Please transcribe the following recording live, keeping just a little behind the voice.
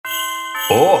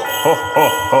Oh, ho, ho,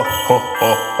 ho, ho,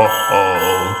 ho, ho,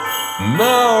 ho.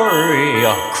 Merry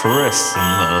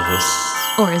Christmas.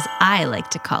 Or as I like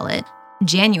to call it,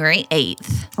 January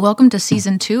 8th. Welcome to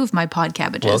season 2 of my pod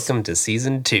cabbages. Welcome to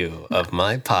season 2 of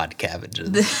my pod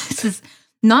cabbages. This is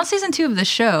not season 2 of the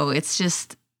show. This is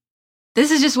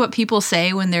just what people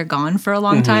say when they're gone for a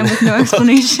long time with no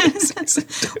explanation.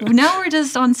 Now we're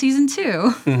just on season 2.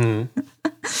 Mm-hmm.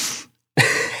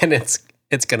 And it's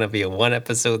going to be a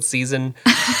 1-episode season.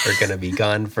 We're going to be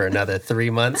gone for another 3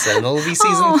 months, and it'll be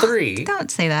season 3.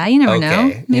 Don't say that. You never know.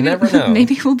 Okay, you never know.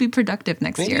 Maybe we'll be productive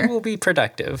next year. Maybe we'll be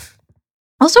productive.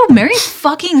 Also, Merry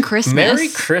fucking Christmas. Merry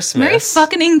Christmas. Merry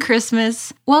fucking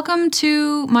Christmas. Welcome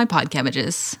to my pod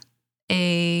cabbages,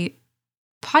 a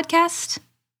podcast.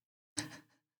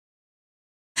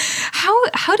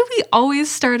 How do we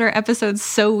always start our episodes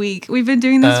so weak? We've been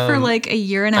doing this for like a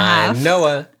year and a half. I'm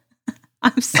Noah.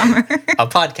 I'm Summer. A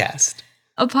podcast.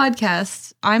 A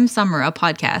podcast. I'm Summer. A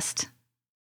podcast.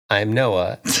 I'm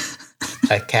Noah.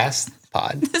 A cast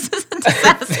pod. This is a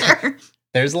disaster.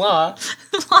 There's Law.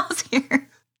 Law's here.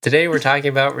 Today we're talking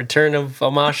about Return of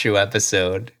Omashu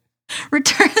episode.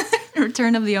 Return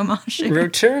of the Omashu.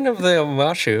 Return of the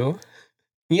Omashu.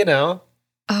 You know.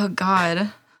 Oh,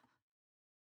 God.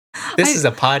 This is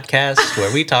a podcast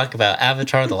where we talk about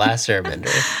Avatar: The Last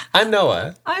Airbender. I'm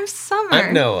Noah. I'm Summer.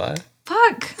 I'm Noah.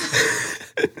 Fuck.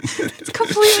 It's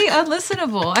completely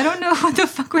unlistenable. I don't know what the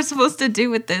fuck we're supposed to do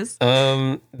with this.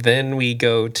 Then we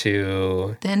go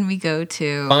to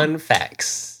fun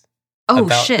facts. Oh,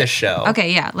 about shit. The show.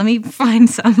 Okay, yeah. Let me find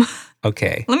some.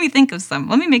 Okay. Let me think of some.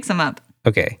 Let me make some up.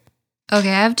 Okay. Okay,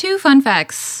 I have 2 fun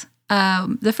facts.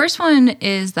 The first one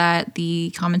is that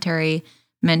the commentary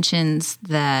mentions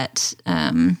that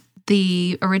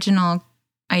the original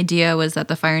idea was that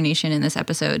the Fire Nation in this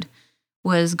episode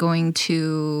was going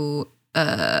to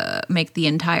make the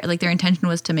entire, like their intention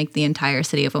was to make the entire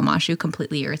city of Omashu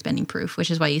completely earthbending proof,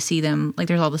 which is why you see them, like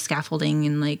there's all the scaffolding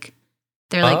and like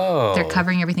they're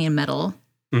covering everything in metal.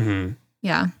 Mm-hmm.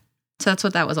 Yeah. So that's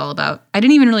what that was all about. I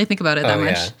didn't even really think about it that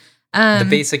much. The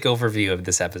basic overview of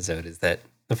this episode is that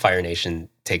the Fire Nation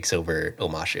takes over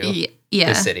Omashu,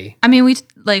 the city. I mean, we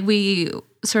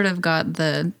sort of got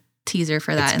the teaser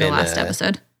for that in the last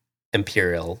episode.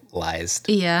 Imperialized.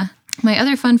 Yeah. My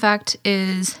other fun fact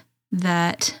is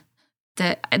that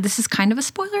this is kind of a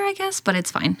spoiler, I guess, but it's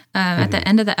fine. At the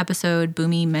end of the episode,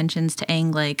 Boomy mentions to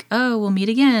Aang, like, oh, we'll meet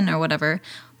again or whatever.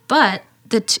 But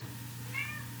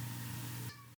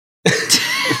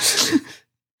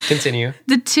Continue.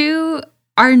 The 2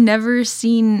 are never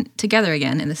seen together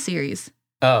again in the series.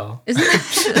 Oh. Isn't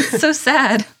that so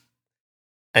sad?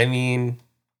 I mean,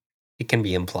 it can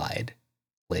be implied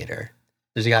later.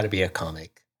 There's got to be a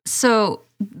comic. So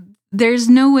there's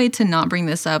no way to not bring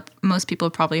this up. Most people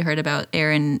have probably heard about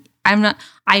Aaron.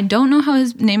 I don't know how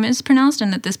his name is pronounced,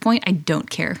 and at this point, I don't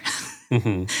care.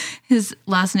 Mm-hmm. His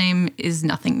last name is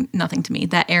nothing to me.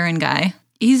 That Aaron guy.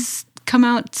 He's come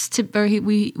out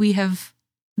we have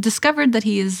discovered that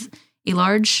he is a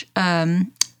large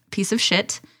piece of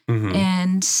shit,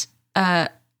 and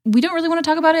we don't really want to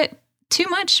talk about it too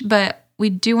much, but we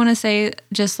do want to say,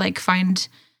 just like, find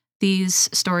these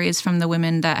stories from the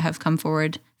women that have come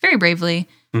forward very bravely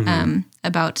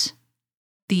about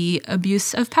the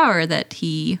abuse of power that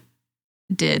he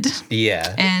did.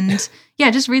 Yeah. And yeah,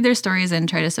 just read their stories and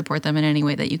try to support them in any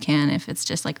way that you can, if it's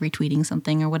just like retweeting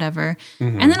something or whatever.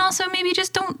 And then also maybe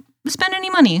just don't spend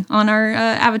any money on our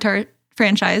Avatar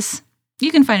franchise.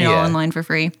 You can find it all online for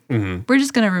free. We're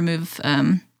just going to remove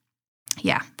him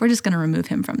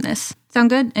from this. Sound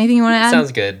good? Anything you want to add?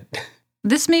 Sounds good.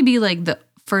 This may be like the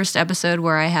first episode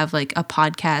where I have like a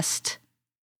podcast,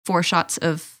 4 shots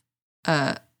of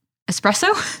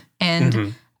espresso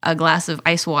and a glass of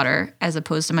ice water, as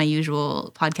opposed to my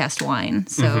usual podcast wine.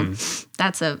 So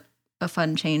that's a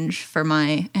fun change for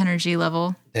my energy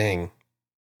level. Dang.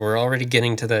 We're already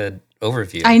getting to the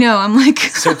overview. I know. I'm like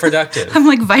so productive. I'm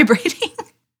like vibrating.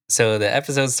 So the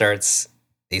episode starts.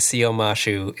 They see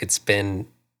Omashu. It's been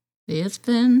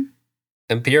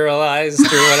imperialized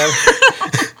or whatever.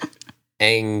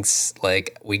 Aang's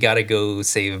like, we gotta go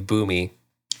save Boomy,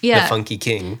 the Funky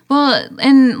King. Well,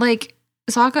 and like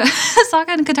Sokka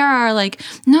and Katara are like,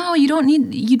 no, you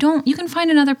can find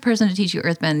another person to teach you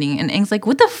earthbending. And Aang's like,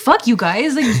 what the fuck, you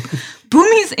guys? Like,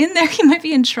 Boomy's in there. He might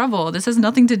be in trouble. This has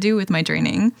nothing to do with my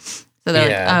training. So they're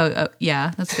like, oh,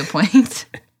 yeah, that's a good point.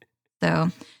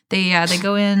 So they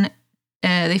go in,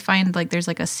 they find like there's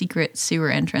like a secret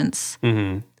sewer entrance.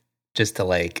 Just to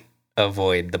like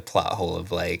avoid the plot hole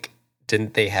of like,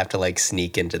 didn't they have to like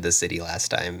sneak into the city last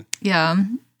time? Yeah.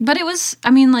 But it was,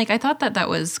 I mean, like, I thought that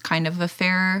was kind of a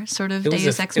fair sort of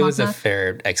Deus Ex It was a Machina.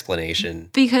 fair explanation.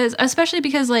 Especially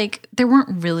because, like, there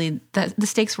weren't really, the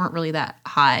stakes weren't really that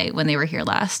high when they were here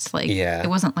last. Like, Yeah. it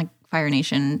wasn't like Fire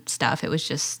Nation stuff. It was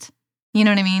just, you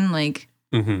know what I mean? Like,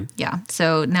 Mm-hmm. yeah.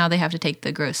 So now they have to take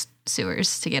the gross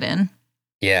sewers to get in.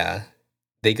 Yeah.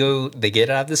 They get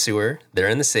out of the sewer, they're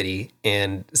in the city,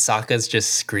 and Sokka's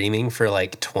just screaming for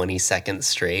like 20 seconds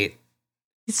straight.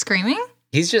 He's screaming?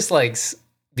 He's just like,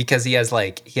 because he has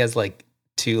like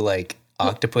two like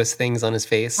octopus things on his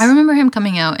face. I remember him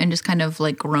coming out and just kind of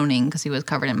like groaning because he was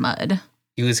covered in mud.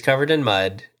 He was covered in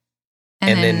mud.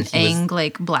 And And then then he was- Aang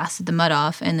like blasted the mud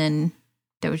off, and then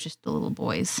there was just the little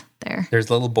boys there.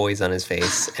 There's little boys on his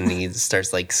face, and he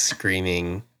starts like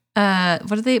screaming.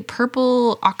 What are they?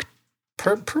 Purple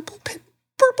Purple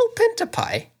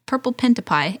pentapie. Purple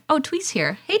Pentapie. Oh, Twee's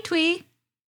here. Hey, Twee.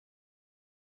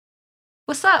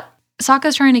 What's up?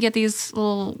 Sokka's trying to get these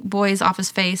little boys off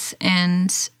his face, and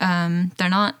they're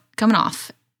not coming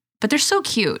off. But they're so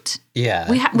cute. Yeah,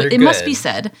 It must be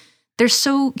said. They're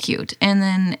so cute. And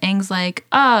then Aang's like,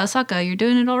 Sokka, you're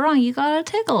doing it all wrong. You gotta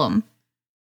tickle them.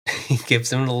 He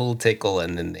gives him a little tickle,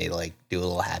 and then they like do a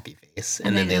little happy face,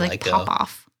 and then they like pop go.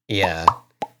 off. Yeah,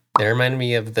 that reminded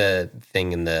me of the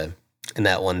thing in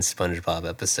that one SpongeBob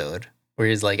episode where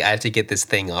he's like, "I have to get this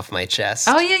thing off my chest."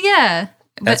 Oh, yeah.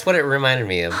 That's what it reminded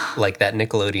me of, like that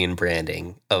Nickelodeon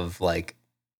branding of like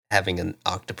having an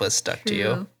octopus stuck to you.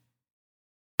 True.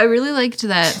 I really liked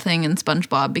that thing in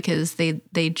SpongeBob because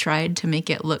they tried to make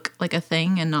it look like a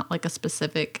thing and not like a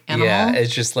specific animal. Yeah,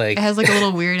 it's just like It has like a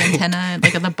little weird antenna,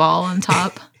 like at the ball on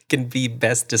top. can be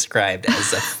best described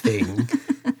as a thing.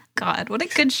 God, what a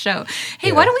good show. Hey,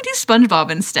 Yeah. why don't we do SpongeBob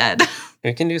instead?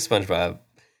 We can do SpongeBob.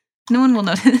 No one will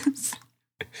notice.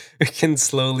 We can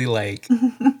slowly like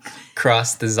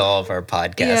cross dissolve our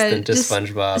podcast Yeah, into just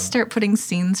SpongeBob. Start putting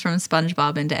scenes from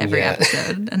SpongeBob into every Yeah.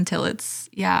 episode until it's,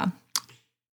 yeah.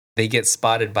 They get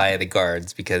spotted by the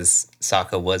guards because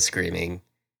Sokka was screaming,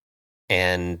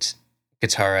 and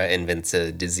Katara invents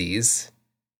a disease.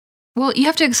 Well, you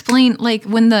have to explain, like,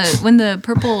 when the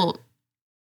purple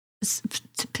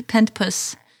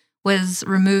pentapus was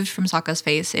removed from Sokka's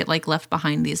face, it like left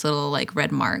behind these little like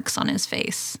red marks on his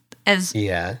face, as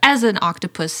Yeah, an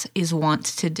octopus is wont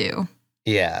to do.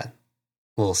 yeah.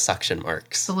 Little suction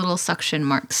marks. The little suction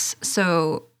marks.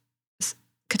 So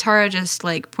Katara just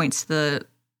like points to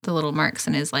the little marks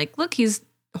and is like, "Look, he's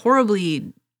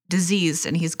horribly diseased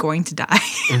and he's going to die."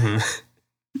 Mhm.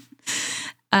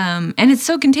 And it's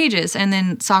so contagious. And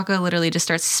then Sokka literally just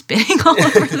starts spitting all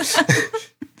over them.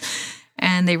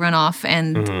 And they run off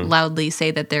and Mhm. loudly say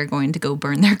that they're going to go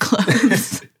burn their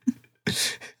clothes.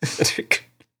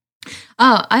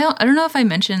 Oh, I don't know if I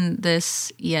mentioned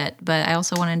this yet, but I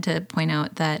also wanted to point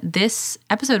out that this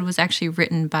episode was actually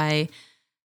written by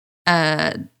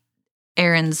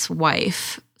Aaron's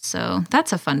wife. So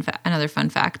that's another fun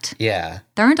fact. Yeah,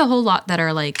 There aren't a whole lot that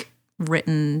are like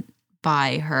written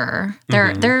by her.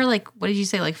 They're like, what did you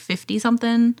say, like 50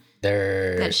 something?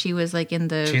 they're That she was like in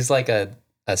the she's like a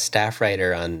staff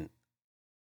writer on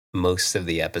most of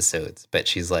the episodes, but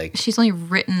she's only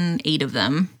written 8 of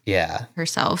them yeah,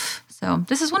 herself. So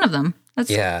this is one of them. That's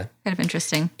yeah. kind of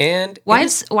interesting. And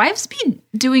Wives be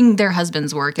doing their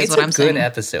husband's work is it's what I'm a saying. good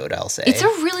episode, I'll say. It's a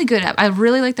really good I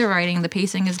really like the writing. The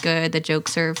pacing is good. The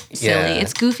jokes are silly. Yeah.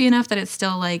 It's goofy enough that it's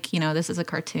still like, this is a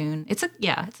cartoon. It's a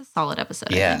solid episode.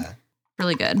 I think. yeah.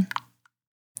 Really good.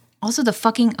 Also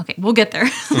okay, we'll get there.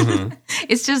 Mhm.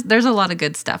 It's just there's a lot of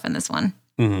good stuff in this one.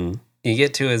 Hmm. You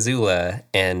get to Azula,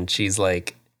 and she's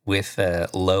like with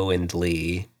Lo and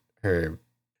Lee, her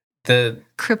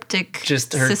Cryptic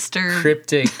sister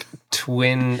cryptic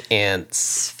twin aunts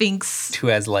Sphinx who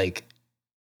has like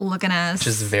looking ass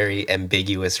just a very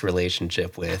ambiguous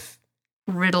relationship with,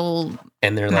 riddle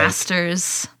and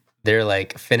masters they're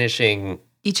like finishing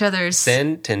each other's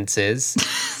sentences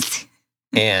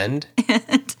and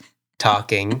and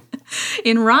talking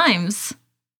in rhymes.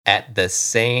 at the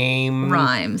same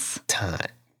Rhymes. time.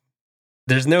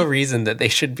 There's no reason that they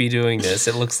should be doing this.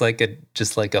 It looks like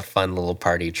a fun little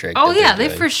party trick. Oh that they're yeah, they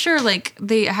doing. for sure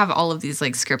they have all of these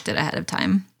like scripted ahead of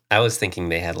time. I was thinking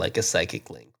they had like a psychic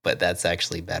link, but that's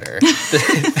actually better.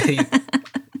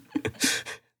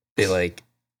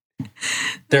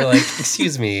 They're like,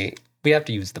 excuse me, we have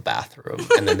to use the bathroom,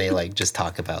 and then they like just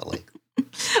talk about like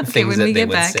things when that we they get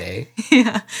would back. say.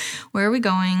 Yeah. Where are we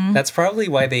going? That's probably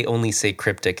why they only say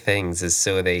cryptic things, is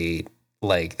so they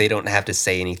don't have to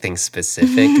say anything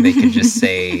specific. They could just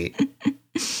say,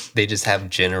 they just have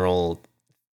general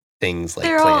things like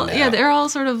planned out. they're all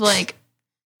sort of like,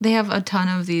 they have a ton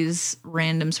of these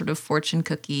random sort of fortune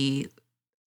cookie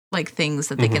like things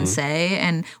that they can say,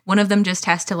 and one of them just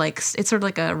has to like it's sort of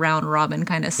like a round robin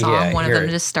kind of song. Yeah, one of them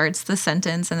here. just starts the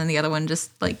sentence, and then the other one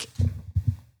just like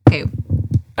okay.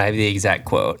 I have the exact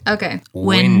quote. Okay.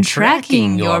 When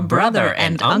tracking your brother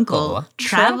and uncle,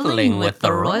 traveling with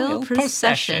the royal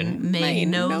procession may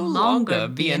no longer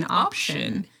be an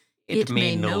option. It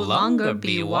may no longer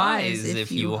be wise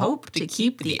if you hope to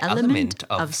keep the element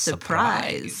of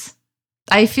surprise.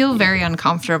 I feel very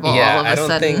uncomfortable Yeah, all of a I don't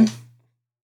sudden. think-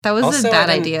 That was Also, a bad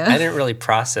I didn't- idea. I didn't really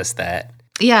process that.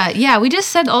 Yeah, we just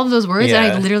said all of those words, and I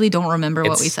Yeah. literally don't remember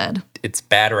what we It's- said. It's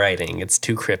bad writing. It's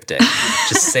too cryptic.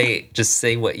 just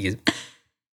say what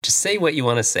you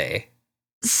want to say.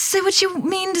 Say what you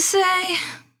mean to say.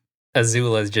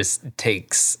 Azula just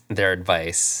takes their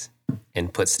advice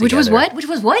and puts together. Which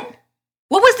was what?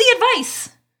 What was the advice?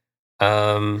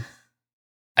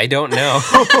 I don't know.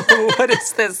 What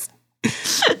is this?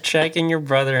 Tracking your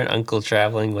brother and uncle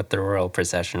traveling with the royal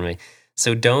procession.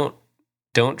 So don't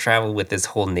travel with this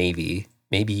whole navy.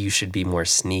 Maybe you should be more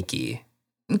sneaky.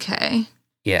 Okay.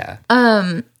 Yeah.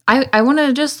 I want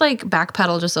to just like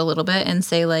backpedal just a little bit and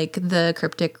say like the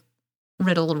cryptic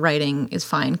riddle writing is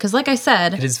fine because like I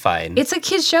said, It is fine. it's a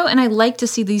kid's show and I like to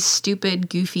see these stupid,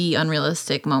 goofy,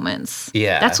 unrealistic moments.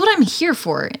 Yeah. That's what I'm here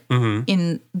for Mhm.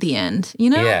 in the end, you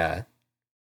know? Yeah.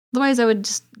 Otherwise I would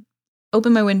just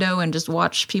open my window and just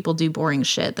watch people do boring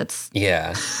shit. That's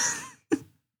Yeah.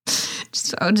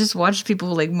 I would just watch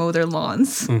people like mow their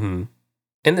lawns. hmm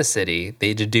In the city,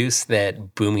 they deduce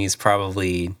that Boomy's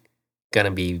probably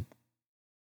gonna be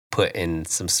put in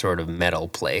some sort of metal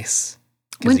place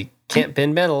because When- he can't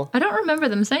bend metal. I don't remember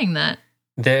them saying that.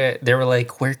 They were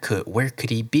like, where could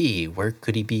he be? Where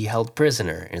could he be held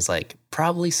prisoner? And it's like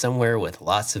probably somewhere with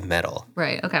lots of metal.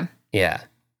 Right, okay. Yeah.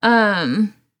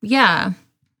 Yeah.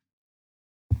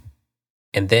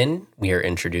 And then we are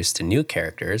introduced to new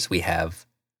characters. We have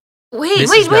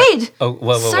Wait. oh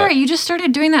whoa. Sorry, you just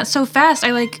started doing that so fast.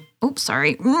 I like, oops,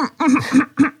 sorry.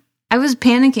 I was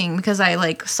panicking because I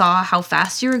like saw how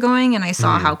fast you were going and I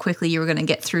saw how quickly you were going to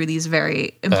get through these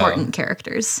very important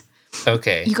characters.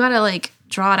 Okay. You got to like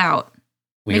draw it out.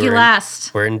 We Make it were-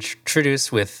 last. We're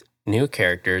introduced with new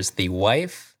characters. The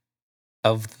wife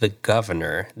of the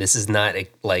governor. This is not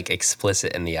like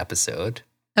explicit in the episode,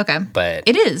 Okay. but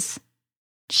It is.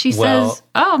 She Well- says,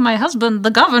 "Oh, my husband, the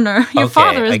governor. Your Okay,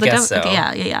 father is I the guess governor." so.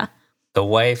 Okay, yeah. the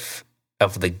wife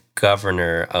of the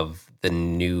governor of the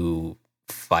new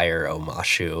Fire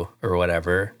Omashu or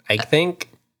whatever. I think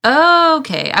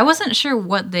Okay. I wasn't sure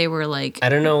what they were like, I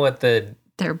don't know what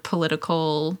their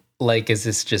political. like. Is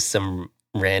this just some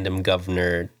random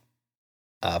governor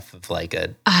off of like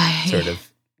a I sort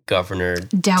of governor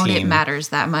doubt it team? matters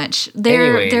that much.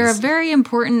 They're a Anyways. very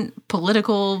important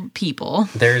political people.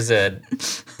 There's a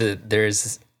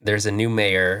new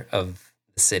mayor of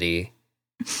the city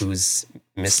who's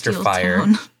Mr. Steel Fire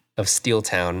Town. of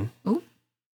Steeltown. Ooh.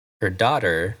 Her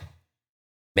daughter,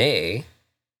 May,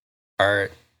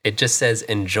 it just says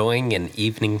enjoying an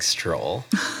evening stroll.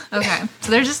 Okay,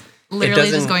 so they're just literally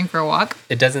just doesn't- going for a walk.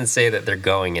 It doesn't say that they're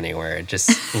going anywhere. It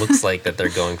just looks like that they're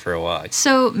going for a walk.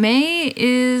 So May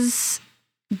is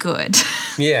good.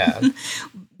 Yeah.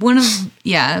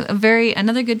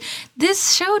 Another good.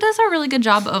 This show does a really good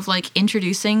job of like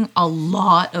introducing a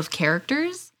lot of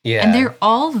characters. Yeah. And they're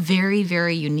all very,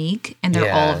 very unique and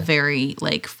they're all Yeah. very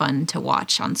like fun to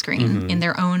watch on screen in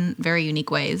their own very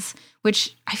unique ways,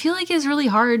 which I feel like is really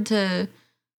hard to.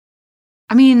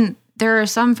 I mean, there are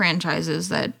some franchises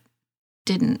that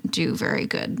didn't do very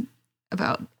good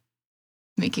about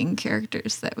making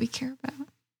characters that we care about.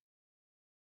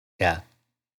 Yeah.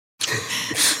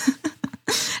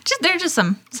 There are just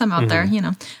some out there, you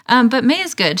know. But May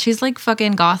is good. She's like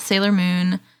fucking goth Sailor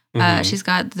Moon. She's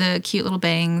got the cute little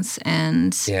bangs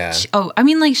and Yeah.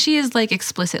 she is like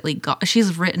explicitly goth.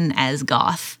 She's written as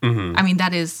goth. Mhm. I mean,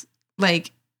 that is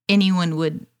like anyone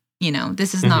would, you know,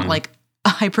 this is not like a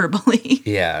hyperbole.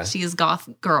 Yeah. She is goth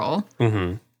girl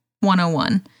hmm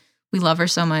 101. We love her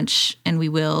so much and we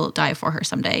will die for her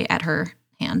someday at her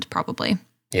hand, probably.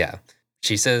 Yeah.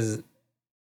 She says,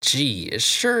 gee, it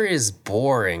sure is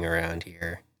boring around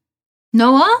here.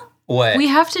 Noah, What? we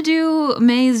have to do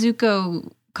May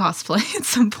Zuko cosplay at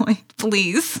some point,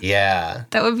 please. Yeah.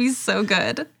 That would be so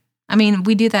good. I mean,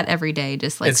 we do that every day,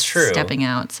 just like It's true. stepping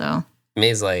out. So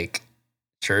May's like,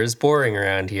 sure is boring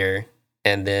around here.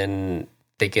 And then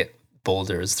they get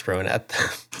boulders thrown at them.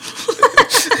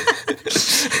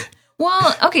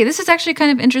 well, okay, this is actually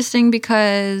kind of interesting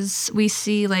because we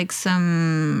see like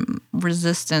some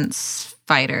resistance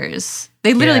fighters.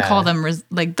 They literally Yeah. call them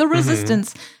like the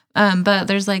resistance. But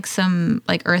there's like some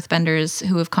like earthbenders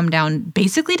who have come down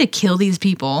basically to kill these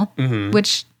people, Mhm.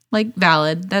 which like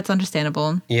valid. That's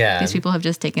understandable. Yeah. These people have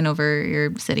just taken over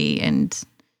your city and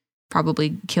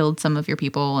probably killed some of your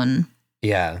people. And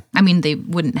Yeah. I mean, they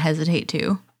wouldn't hesitate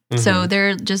to. So Mhm.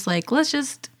 they're just like, let's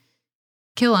just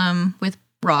kill him with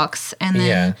rocks. And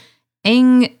Yeah.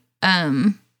 then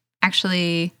Aang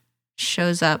actually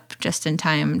shows up just in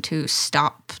time to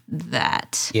stop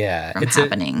that Yeah. from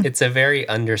happening. It's a very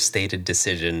understated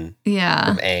decision Yeah.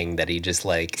 from Aang that he just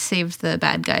like, Saved the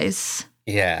bad guys.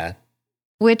 yeah.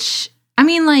 Which, I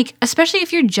mean, like, especially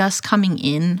if you're just coming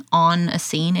in on a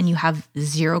scene and you have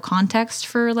zero context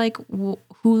for, like,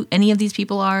 who any of these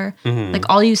people are. Mhm. Like,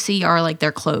 all you see are, like,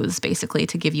 their clothes, basically,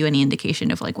 to give you any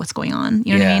indication of, like, what's going on.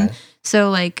 You know what I mean?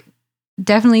 So, like,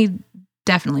 definitely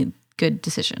good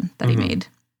decision that he Mhm. made.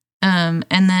 And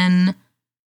then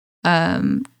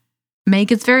May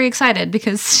gets very excited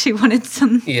because she wanted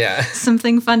Yeah.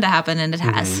 something fun to happen, and it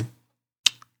has. Mhm.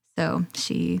 So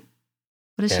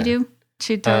what does Yeah. she do?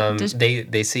 She does.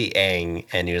 They see Aang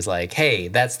and he was like, hey,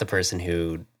 that's the person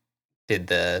who did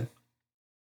the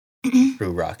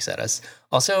threw rocks at us.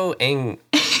 Also, Aang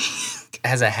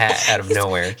has a hat out of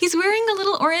nowhere. He's wearing a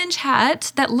little orange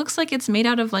hat that looks like it's made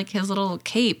out of like his little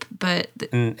cape, but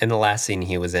In the last scene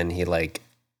he was in, he like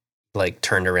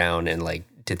turned around and like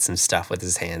did some stuff with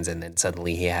his hands, and then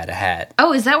suddenly he had a hat.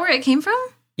 oh, is that where it came from?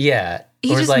 Yeah.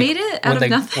 He Or it's just made it out of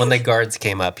nothing? When the guards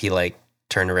came up, he like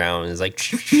turned around and was like,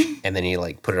 and then he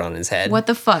like put it on his head. What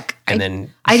the fuck? And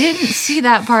then I didn't see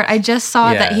that part. I just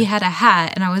saw that Yeah. he had a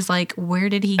hat, and I was like, where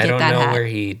did he I get don't that know hat? where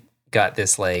he got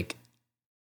this like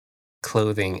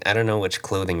clothing. I don't know which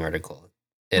clothing article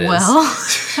it is. Well,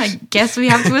 I guess we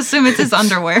have to assume it's his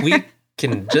underwear we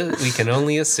can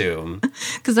only assume.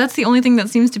 because that's the only thing that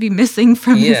seems to be missing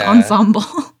from his Yeah. ensemble,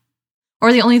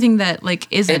 or the only thing that like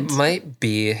It isn't. might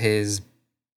be his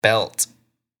belt.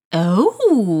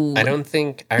 Oh, I don't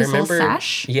think I His little remember.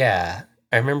 sash? Yeah,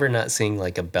 I remember not seeing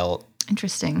like a belt,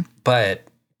 Interesting. but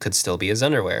could still be his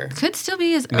underwear. Could still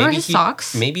be his or his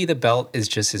socks. Maybe the belt is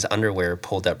just his underwear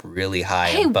pulled up really high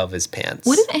Hey, above his pants.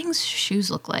 What did Aang's shoes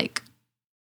look like?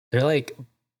 They're like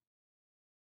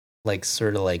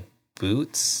sort of like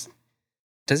boots.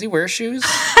 Does he wear shoes?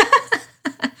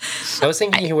 I was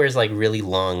thinking he wears like really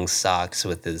long socks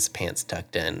with his pants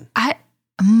tucked in.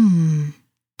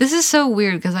 This is so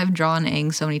weird because I've drawn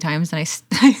Aang so many times and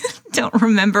I don't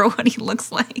remember what he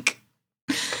looks like.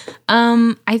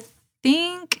 I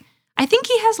think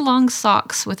he has long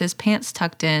socks with his pants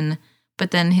tucked in, but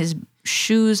then his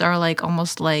shoes are like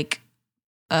almost like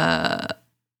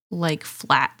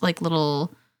flat, like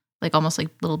little, like almost like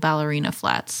little ballerina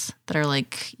flats that are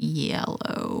like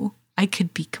yellow. I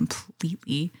could be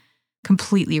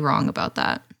completely wrong about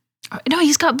that. No,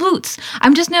 he's got boots.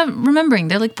 I'm just now remembering.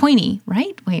 They're like pointy,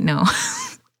 right? Wait, no.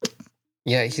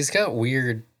 Yeah, he's got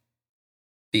weird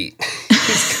feet.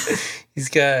 he's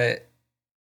got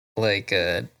like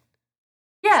a.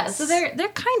 Yeah, so they're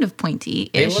kind of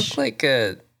pointy-ish. They look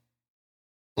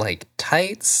like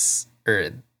tights,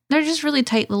 or They're just really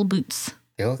tight little boots.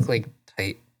 they look like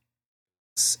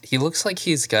tights. He looks like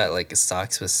he's got like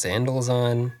socks with sandals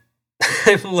on.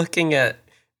 I'm looking at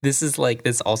this. Is like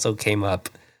this also came up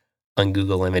on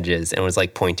Google Images and was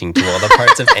like pointing to all the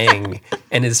parts of Aang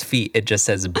and his feet. It just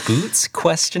says boots ?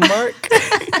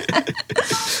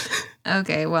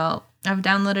 Okay, well, I've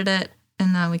downloaded it,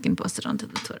 and now we can post it onto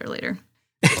the Twitter later.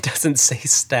 It doesn't say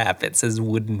staff. It says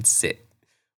wooden stick.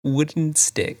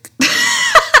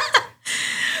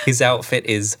 His outfit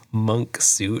is monk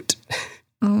suit.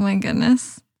 Oh my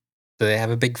goodness. So they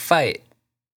have a big fight.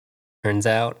 Turns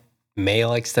out May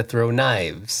likes to throw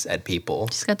knives at people.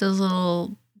 She's got those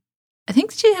little, I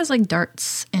think she has like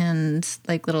darts and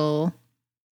like little,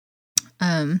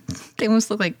 they almost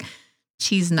look like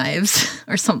cheese knives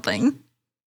or something.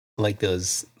 Like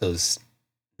those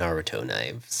Naruto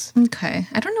knives. Okay.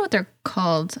 I don't know what they're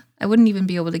called. I wouldn't even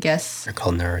be able to guess. They're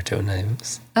called Naruto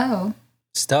knives. Oh.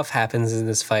 Stuff happens in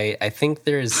this fight. I think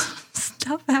there's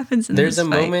Stuff happens in there's this a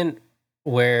fight. moment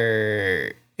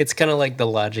where it's kind of like the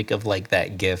logic of like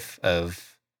that gif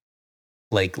of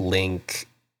like Link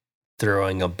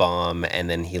throwing a bomb and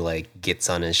then he like gets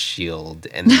on his shield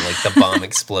and then like the bomb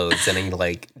explodes and he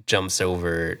like jumps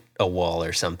over a wall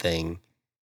or something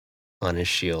on his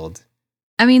shield.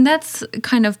 I mean, that's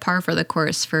kind of par for the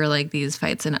course for like these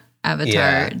fights in Avatar.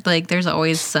 Yeah. Like, there's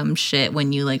always some shit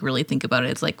when you like really think about it.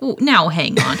 It's like, oh, now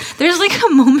hang on. There's like a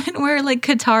moment where like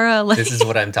Katara like This is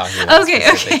what I'm talking about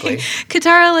specifically. okay.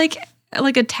 Katara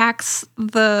like attacks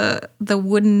the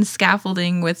wooden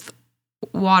scaffolding with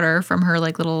water from her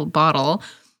like little bottle,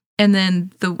 and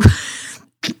then the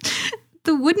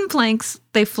the wooden planks,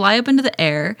 they fly up into the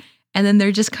air, and then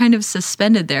they're just kind of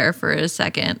suspended there for a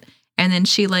second. and then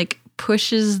she like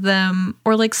pushes them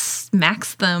or like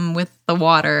smacks them with the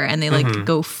water, and they like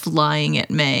go flying at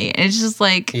May. And it's just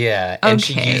like, Yeah, and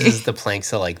she okay. uses the planks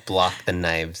to like block the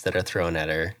knives that are thrown at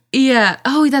her. yeah.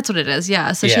 Oh, that's what it is.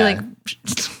 Yeah. So she Yeah. like,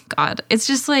 God, it's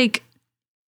just like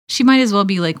she might as well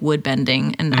be like wood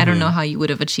bending, and I don't know how you would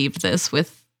have achieved this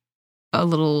with a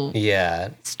little Yeah,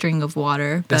 string of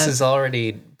water. this but- has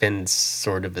already been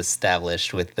sort of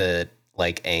established with the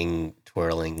like Aang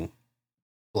twirling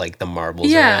like the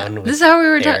marbles around. With this is how we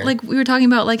were air. we were talking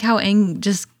about like how Aang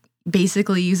just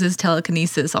basically uses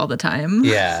telekinesis all the time.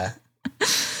 Yeah.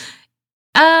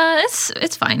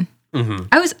 It's fine. Mm-hmm.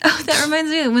 That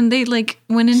reminds me of when they like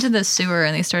went into the sewer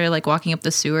and they started like walking up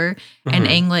the sewer, and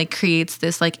Aang like creates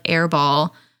this like air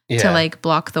ball to like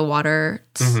block the water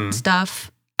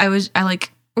stuff. I was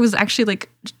actually like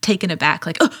taken aback,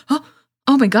 like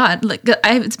oh my god, like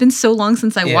it's been so long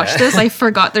since I watched this, I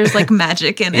forgot there's like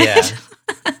magic in it. Yeah.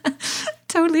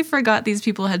 Totally forgot these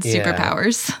people had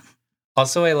superpowers.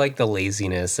 Also, I like the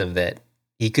laziness of that.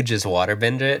 He could just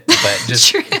waterbend it, but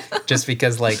True. just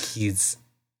because like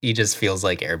he just feels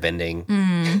like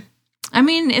airbending. I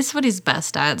mean, it's what he's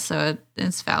best at, so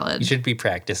it's valid. You should be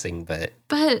practicing, but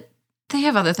But they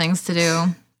have other things to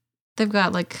do. They've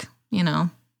got like,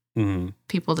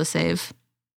 people to save.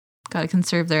 Got to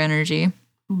conserve their energy.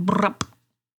 Brup.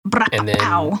 Brup. And then-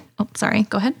 Ow. Oh, sorry.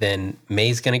 Go ahead. then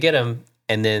May's gonna get him,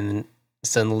 and then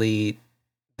suddenly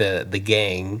the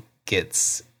gang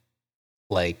gets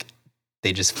like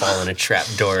they just fall in a trap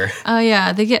door. Oh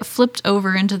yeah, they get flipped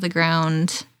over into the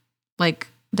ground. Like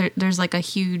there's like a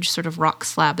huge sort of rock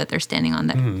slab that they're standing on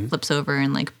that flips over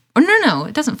and like. Oh no,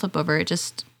 it doesn't flip over. It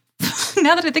just.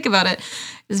 Now that I think about it,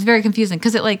 it's very confusing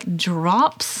because it like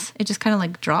drops. It just kind of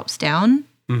like drops down,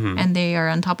 and they are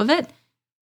on top of it.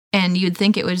 And you'd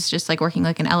think it was just like working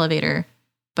like an elevator,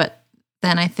 but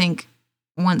then I think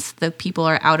once the people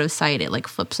are out of sight, it like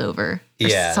flips over or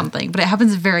something. But it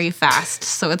happens very fast,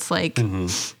 so it's like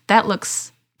that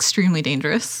looks extremely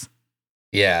dangerous.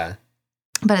 Yeah,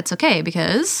 But it's okay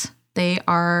because they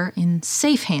are in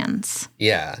safe hands.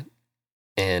 yeah.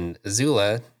 And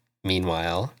Azula,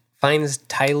 meanwhile, finds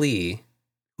Ty Lee,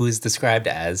 who is described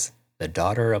as the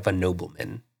daughter of a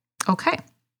nobleman. Okay,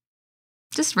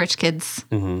 just rich kids.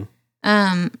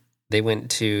 Mm-hmm. They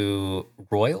went to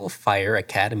Royal Fire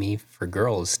Academy for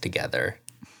Girls together.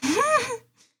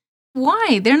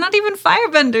 Why? They're not even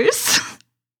firebenders.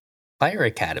 Fire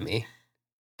Academy.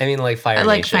 I mean, like Fire I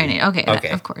like Nation. Fire Nation. Okay, Okay.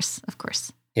 of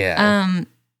course. Yeah,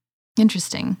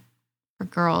 Interesting for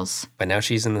girls. but now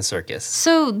she's in the circus.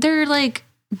 So they're like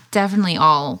definitely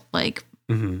all like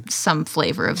Mm-hmm. some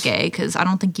flavor of gay, because I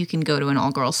don't think you can go to an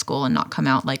all girls school and not come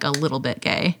out like a little bit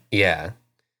gay. Yeah,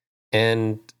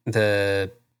 and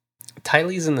the Ty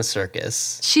Lee's in the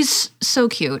circus. She's so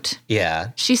cute. Yeah,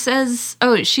 She says,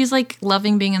 "Oh, she's like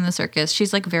loving being in the circus.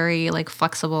 She's like very like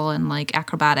flexible and like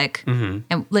acrobatic." mm-hmm.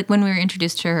 And like when we were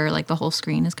introduced to her, like the whole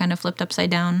screen is kind of flipped upside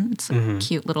down. It's a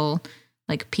cute little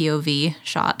like POV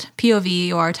shot.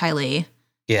 POV or Ty Lee.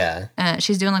 Yeah,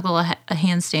 She's doing like a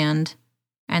handstand,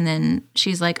 and then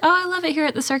she's like, "Oh, I love it here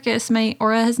at the circus. My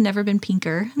aura has never been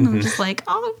pinker." And I'm just like,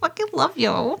 "Oh, I fucking love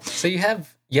you." so you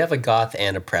have a goth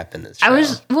and a prep in this show.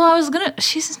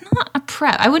 She's not a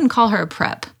prep. I wouldn't call her a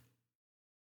prep.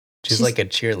 She's like a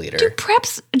cheerleader. Do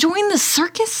preps join the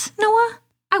circus, Noah?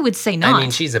 I would say not. I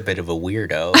mean, she's a bit of a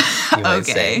weirdo, you might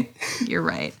say. You're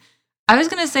right. I was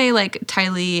gonna say like Ty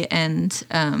Lee and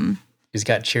She's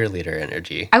got cheerleader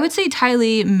energy. I would say Ty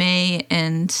Lee, May,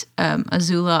 and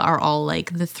Azula are all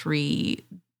like the three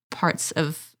parts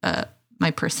of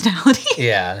my personality.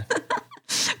 Yeah.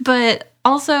 But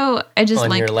also, I just On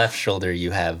like your left shoulder,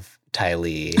 you have Ty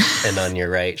Lee, and on your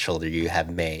right shoulder, you have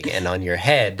May, and on your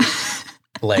head,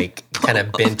 like kind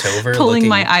of bent over, pulling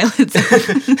my eyelids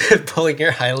open. pulling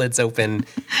your eyelids open,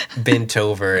 bent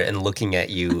over, and looking at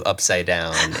you upside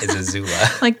down is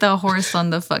Azula. Like the horse on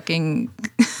the fucking.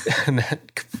 That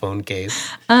phone case.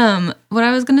 What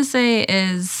I was gonna say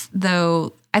is,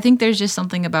 though, I think there's just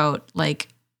something about like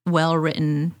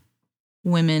well-written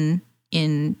women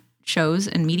in shows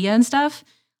and media and stuff.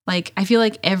 Like, I feel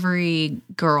like every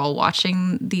girl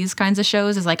watching these kinds of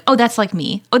shows is like, "Oh, that's like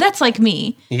me. Oh, that's like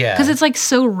me." Yeah. Because it's like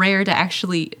so rare to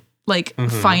actually like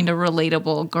find a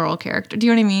relatable girl character. Do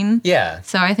you know what I mean? Yeah.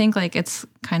 So I think like it's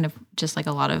kind of just like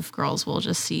a lot of girls will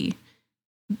just see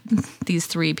these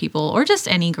three people, or just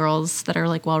any girls that are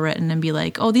like well written, and be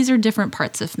like, "Oh, these are different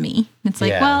parts of me." And it's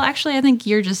like, Yeah. well, actually, I think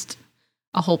you're just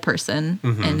a whole person,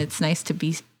 and it's nice to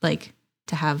be like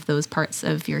to have those parts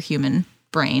of your human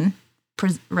brain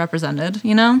represented.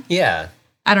 You know? Yeah.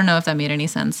 I don't know if that made any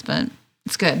sense, but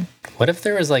it's good. What if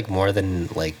there was like more than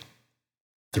like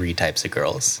 3 types of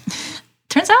girls.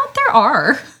 Turns out there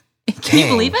are. Can you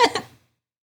Dang. believe it?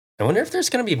 I wonder if there's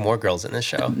going to be more girls in this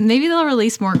show. Maybe they'll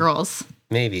release more girls.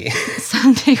 Maybe.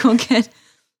 Someday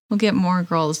we'll get more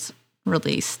girls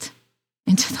released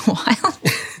into the wild.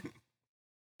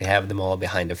 They have them all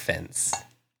behind a fence.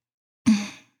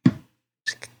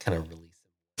 Just kind of release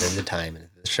them at the time into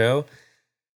the show.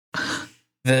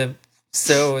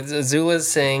 So Azula's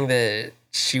saying that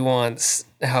she wants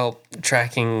help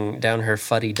tracking down her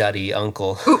fuddy-duddy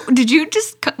uncle. Ooh, did you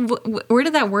just? Where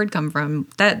did that word come from?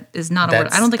 That is not a word.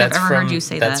 I don't think I've ever heard you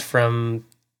say that. That's from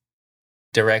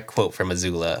direct quote from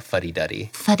Azula,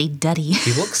 fuddy-duddy. Fuddy-duddy.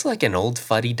 He looks like an old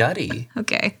fuddy-duddy.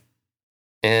 Okay.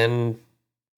 And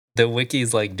the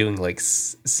wiki's like doing like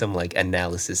some like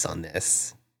analysis on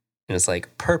this. And it's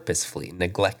like purposefully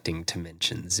neglecting to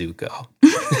mention Zuko.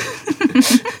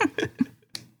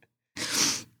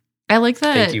 I like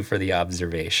that. Thank you for the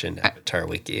observation, Avatar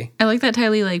Wiki. I like that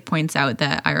Tylee like points out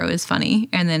that Iroh is funny,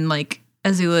 and then like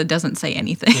Azula doesn't say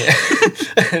anything. Yeah.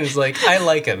 And it's like, I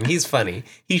like him. He's funny.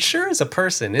 He sure is a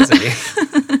person, isn't he?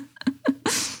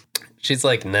 She's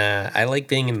like, nah, I like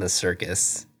being in the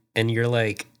circus. And you're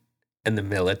like, in the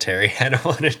military. I don't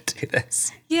want to do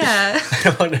this. Yeah. I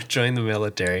don't want to join the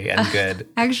military. I'm good.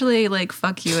 Actually, like,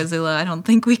 fuck you, Azula. I don't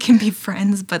think we can be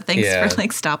friends, but thanks for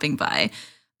like stopping by.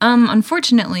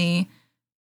 Unfortunately,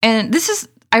 and this is,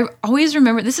 I always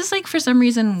remember, this is like for some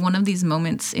reason one of these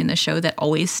moments in the show that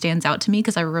always stands out to me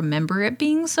because I remember it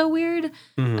being so weird.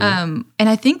 Mm-hmm. And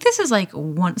I think this is like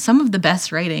some of the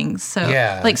best writings. So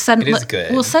like suddenly, it is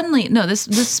good. Well, suddenly, no, this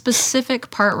specific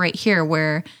part right here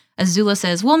where Azula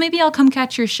says, well, maybe I'll come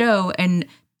catch your show. And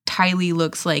Tylee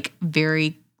looks like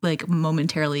very, like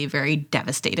momentarily very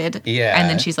devastated. Yeah. And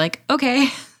then she's like, okay.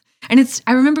 And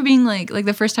I remember being like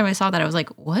the first time I saw that, I was like,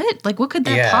 what? Like, what could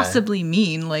that possibly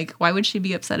mean? Like, why would she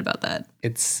be upset about that?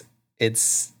 It's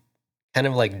kind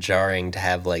of like jarring to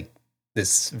have like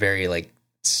this very like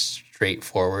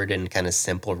straightforward and kind of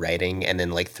simple writing and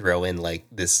then like throw in like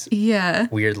this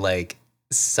weird like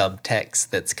subtext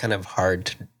that's kind of hard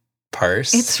to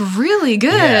parse. It's really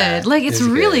good. Yeah, like, it's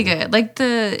really good. Like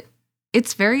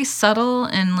it's very subtle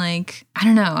and like, I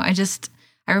don't know.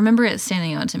 I remember it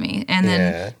standing out to me. And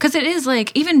then, because it is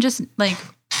like, even just like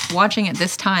watching it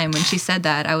this time when she said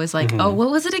that, I was like, oh,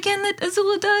 what was it again that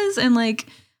Azula does? And like,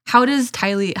 how is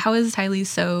Tylee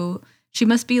so, she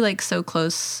must be like so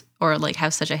close or like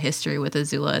have such a history with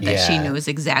Azula that she knows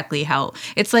exactly how,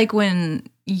 it's like when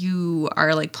you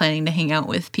are like planning to hang out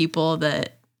with people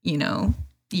that, you know,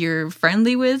 you're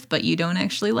friendly with, but you don't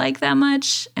actually like that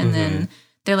much. And then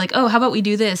they're like, oh, how about we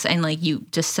do this? And like you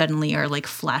just suddenly are like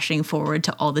flashing forward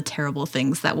to all the terrible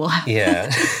things that will happen.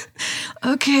 Yeah.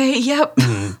 Okay, yep.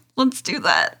 Let's do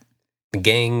that. The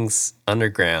gang's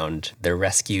underground. They're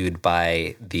rescued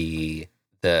by the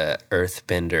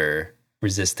Earthbender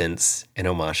resistance in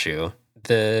Omashu.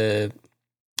 I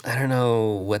don't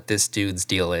know what this dude's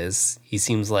deal is. He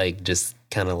seems like just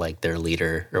kind of like their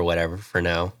leader or whatever for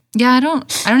now. Yeah, I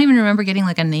don't even remember getting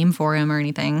like a name for him or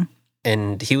anything.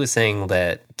 And he was saying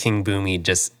that King Bumi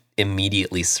just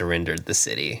immediately surrendered the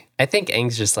city. I think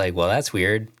Aang's just like, well, that's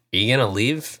weird. Are you going to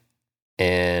leave?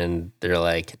 And they're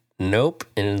like, nope.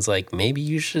 And it's like, maybe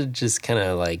you should just kind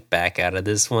of like back out of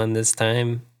this one this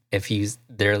time. If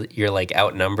you're like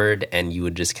outnumbered and you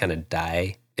would just kind of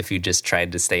die if you just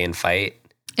tried to stay and fight.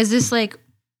 Is this like,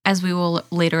 as we will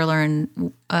later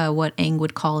learn, what Aang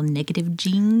would call negative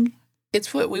jing?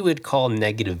 It's what we would call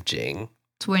negative jing.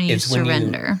 It's when you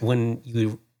surrender.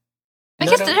 I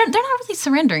guess they're not really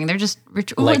surrendering. They're just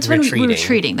retreating. When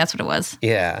retreating. That's what it was.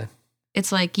 Yeah.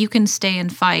 It's like you can stay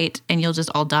and fight, and you'll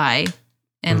just all die.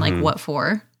 And like, what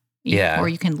for? Or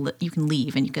you can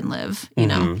leave and you can live. You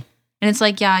know. And it's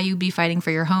like, yeah, you'd be fighting for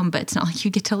your home, but it's not like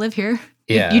you get to live here.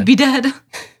 Yeah. You'd be dead,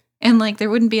 and like there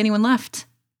wouldn't be anyone left.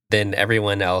 Then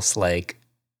everyone else like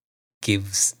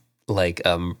gives like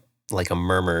a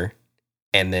murmur,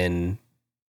 and then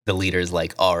the leader's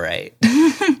like, all right.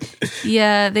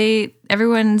 Yeah,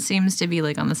 everyone seems to be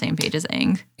like on the same page as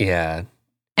Aang. Yeah.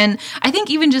 And I think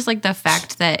even just like the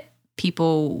fact that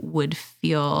people would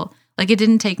feel like it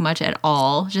didn't take much at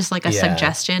all, just like a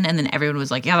suggestion, and then everyone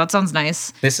was like, yeah, that sounds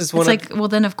nice. This is well,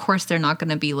 then of course they're not going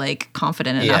to be like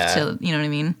confident enough to, you know what I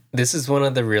mean? This is one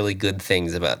of the really good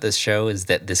things about this show is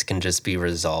that this can just be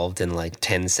resolved in like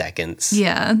 10 seconds.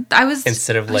 Yeah. I was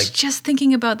just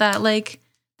thinking about that. Like,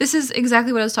 this is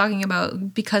exactly what I was talking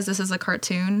about because this is a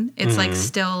cartoon. It's like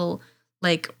still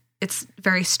like it's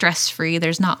very stress-free.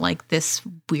 There's not like this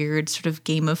weird sort of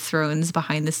Game of Thrones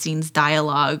behind the scenes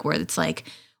dialogue where it's like,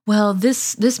 well,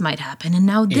 this might happen, and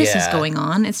now this is Yeah. going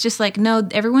on. It's just like, no,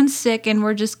 everyone's sick, and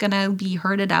we're just gonna be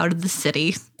herded out of the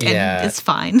city, and Yeah. it's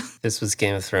fine. If this was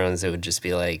Game of Thrones, it would just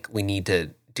be like, we need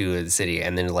to do the city,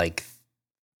 and then like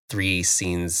 3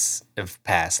 scenes have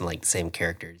passed, and like the same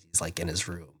characters. He's like in his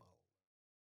room,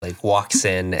 like walks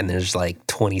in, and there's like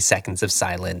 20 seconds of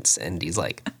silence, and he's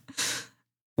like,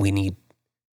 we need.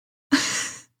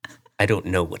 I don't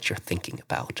know what you're thinking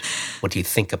about. What do you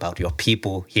think about your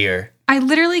people here? I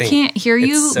literally can't hear It's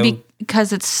you so-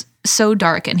 because it's so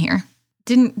dark in here.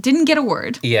 Didn't get a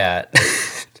word. Yeah.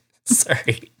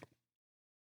 Sorry.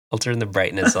 I'll turn the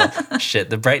brightness off. Shit,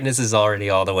 the brightness is already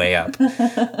all the way up.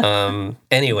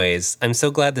 Anyways, I'm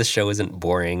so glad this show isn't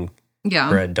boring Yeah.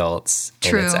 for adults.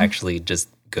 True. And it's actually just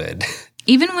good.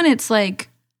 Even when it's like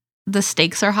the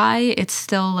stakes are high, it's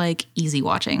still like easy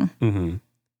watching. hmm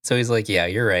So he's like, yeah,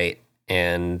 you're right.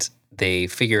 And they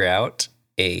figure out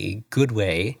a good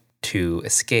way to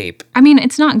escape. I mean,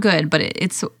 it's not good, but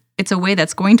it's a way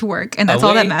that's going to work, and that's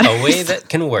all that matters. A way that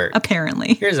can work.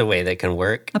 apparently. Here's a way that can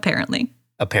work. Apparently.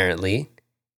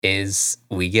 Is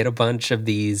we get a bunch of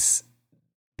these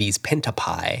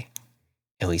pentapie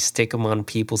and we stick them on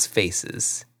people's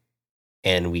faces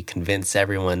and we convince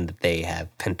everyone that they have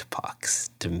pentapox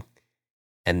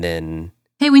and then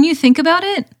Hey, when you think about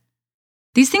it,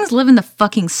 these things live in the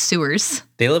fucking sewers.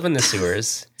 they live in the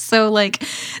sewers. So, like,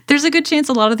 there's a good chance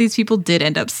a lot of these people did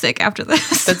end up sick after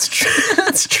this. That's true.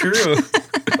 That's true.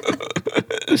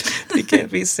 They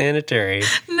can't be sanitary.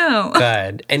 No.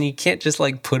 God. And you can't just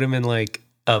like put them in like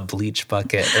a bleach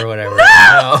bucket or whatever.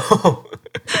 No.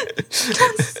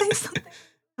 Say something.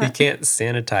 You can't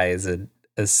sanitize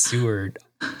a sewer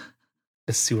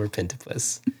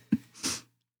pentapus.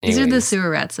 These are the Anyways, sewer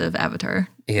rats of Avatar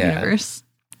Yeah. universe,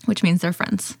 which means they're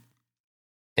friends.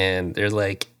 and they're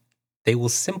like, they will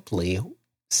simply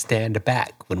stand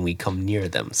back when we come near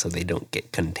them so they don't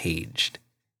get contaged.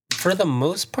 For the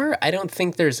most part, I don't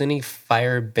think there's any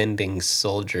firebending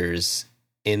soldiers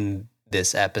in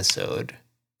this episode.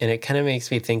 And it kind of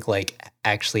makes me think, like,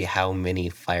 actually how many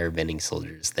firebending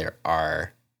soldiers there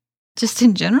are. Just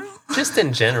in general? Just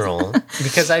in general.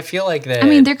 Because I feel like that... I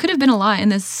mean, there could have been a lot in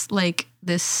this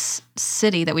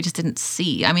city that we just didn't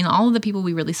see. I mean, all of the people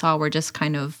we really saw were just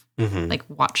kind of Mhm. like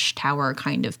watchtower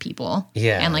kind of people.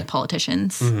 Yeah. And like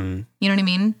politicians. Mhm. You know what I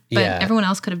mean? But Yeah. everyone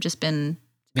else could have just been...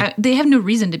 they have no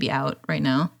reason to be out right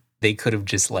now. They could have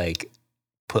just, like,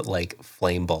 put, like,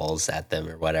 flame balls at them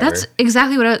or whatever. That's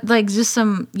exactly what I, like, just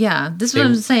some, yeah, this is what They-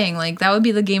 I'm saying. Like, that would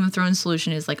be the Game of Thrones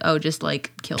solution is like, oh, just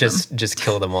like kill them. just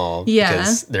kill them all. Yeah.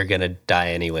 Because they're going to die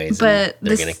anyways. But and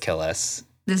they're this- going to kill us.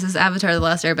 This is Avatar: The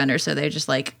Last Airbender, so they're just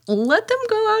like, let them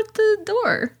go out the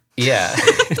door. Yeah.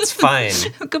 It's fine.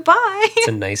 Goodbye. It's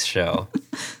a nice show.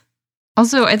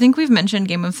 Also, I think we've mentioned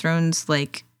Game of Thrones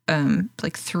like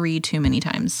 3 too many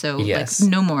times. So Yes. like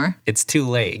no more. It's too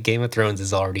late. Game of Thrones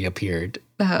has already appeared.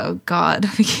 Oh God,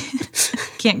 we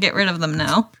can't get rid of them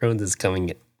now. Thrones is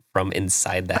coming from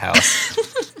inside the house.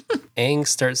 Aang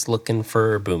starts looking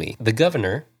for Boomy. The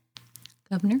governor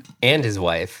Governor, and his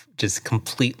wife just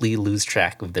completely lose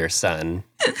track of their son.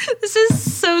 this is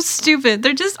so stupid.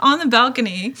 They're just on the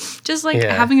balcony, just like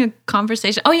Yeah. having a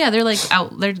conversation. Oh yeah, they're like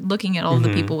out. They're looking at all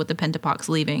the people with the pentapox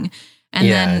leaving, and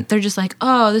Yeah. then they're just like,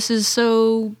 oh, this is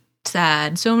so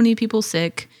sad. So many people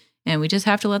sick, and we just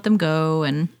have to let them go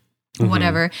and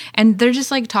whatever. And they're just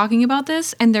like talking about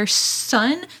this, and their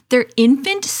son, their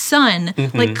infant son,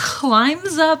 like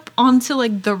climbs up onto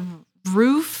like the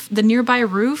roof, the nearby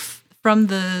roof from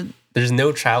the There's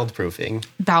no childproofing.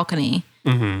 balcony,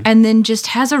 Mm-hmm. and then just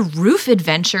has a roof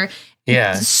adventure.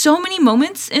 Yeah. So many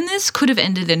moments in this could have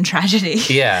ended in tragedy.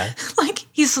 Yeah. Like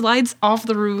he slides off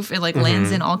the roof and like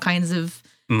lands in all kinds of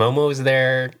Momo's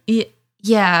there.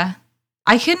 yeah.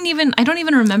 I don't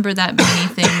even remember that many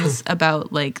things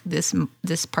about like this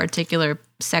particular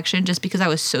section just because I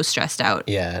was so stressed out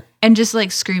Yeah. and just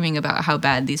like screaming about how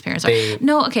bad these parents are. They-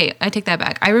 No, okay, I take that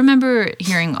back. I remember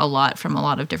hearing a lot from a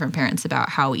lot of different parents about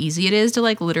how easy it is to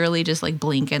like literally just like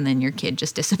blink and then your kid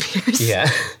just disappears. Yeah.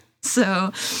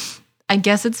 So I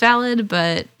guess it's valid,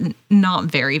 but not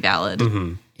very valid.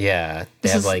 Mhm. Yeah. They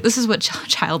have like This is what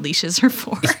child leashes are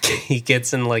for. he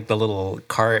gets in like the little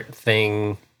cart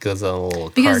thing, goes on a little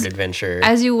Because cart adventure.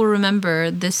 As you will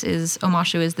remember,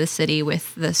 Omashu is the city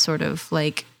with this sort of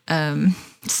like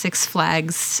Six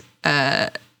Flags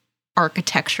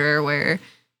architecture where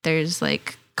there's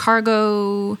like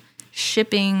cargo,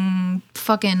 shipping,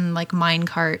 fucking like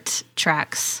minecart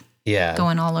tracks Yeah.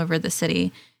 going all over the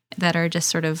city that are just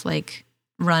sort of like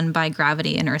run by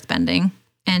gravity and earthbending.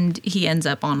 And he ends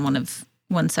up on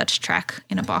one such track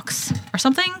in a box or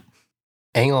something.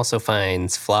 Aang also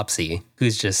finds Flopsy,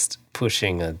 who's just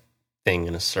pushing a thing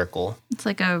in a circle. It's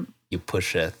like a You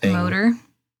push a thing motor.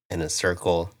 in a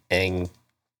circle. Aang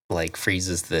like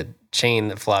freezes the chain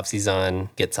that Flopsy's on,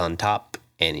 gets on top,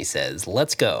 and he says,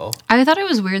 "Let's go." I thought it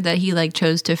was weird that he like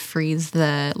chose to freeze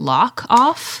the lock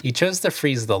off. He chose to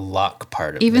freeze the lock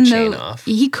part of Even the chain though off.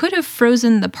 he could have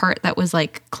frozen the part that was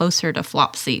like closer to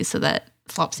Flopsy so that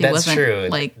Flopsy That's wasn't true.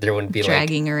 like There wouldn't be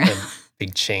dragging like around. a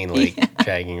big chain like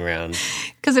dragging around.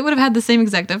 Because it would have had the same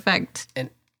exact effect. And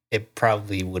it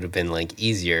probably would have been like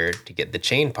easier to get the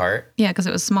chain part. Yeah, because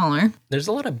it was smaller. There's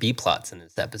a lot of B plots in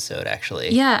this episode, actually.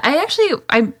 Yeah,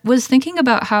 I was thinking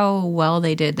about how well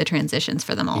they did the transitions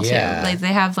for them all Yeah. too. Like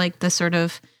they have like the sort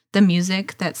of the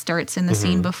music that starts in the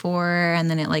scene before and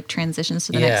then it like transitions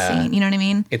to the next Yeah. scene. You know what I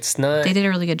mean? It's not. They did a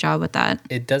really good job with that.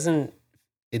 It doesn't.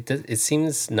 It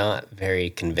seems not very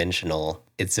conventional.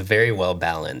 It's very well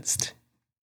balanced.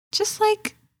 Just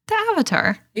like the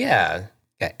Avatar. Yeah,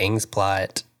 got Aang's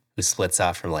plot, who splits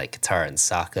off from like Katara and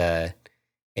Sokka,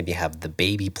 and you have the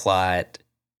baby plot.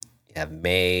 You have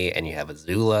May, and you have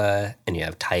Azula, and you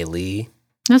have Ty Lee.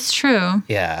 That's true.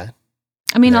 Yeah,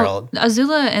 I mean, They're all-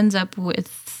 Azula ends up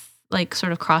with like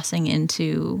sort of crossing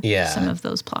into Yeah. some of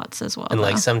those plots as well. and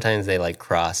like though. sometimes they like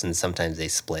cross, and sometimes they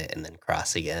split and then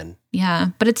cross again.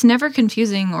 Yeah, but it's never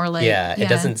confusing or like Yeah, it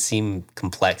doesn't seem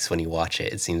complex when you watch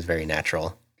it. It seems very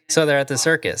natural. So they're at the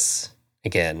circus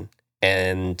again,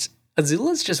 and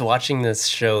Azula's just watching this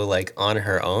show like on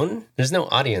her own. There's no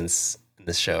audience in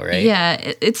this show, right? Yeah,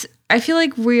 it's. I feel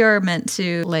like we are meant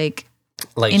to like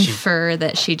like she, infer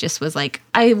that she just was like,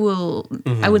 I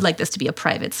would like this to be a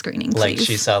private screening, like please.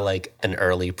 she saw like an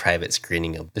early private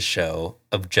screening of the show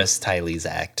of just Ty Lee's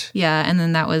act. Yeah, and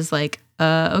then that was like,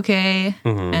 okay,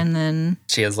 Mhm. and then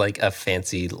She has like a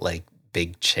fancy like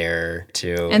big chair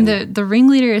too. and the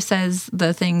ringleader says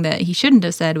the thing that he shouldn't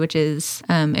have said, which is,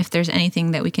 if there's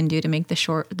anything that we can do to make the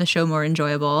show more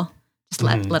enjoyable, just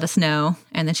let us know.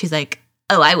 And then she's like,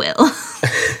 oh, I will.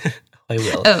 I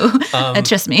will. Oh,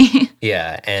 trust me.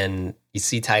 Yeah, and you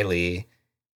see Ty Lee,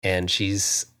 and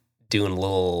she's doing a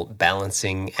little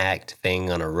balancing act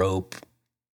thing on a rope.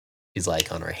 She's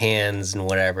like on her hands and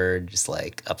whatever, just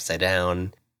like upside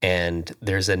down. And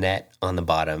there's a net on the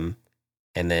bottom.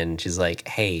 And then she's like,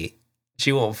 hey,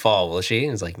 she won't fall, will she?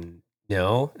 And it's like,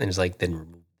 no. And it's like, then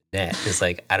remove the net. It's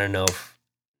like, I don't know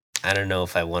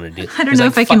if I want to do. I don't know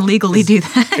if I can legally do And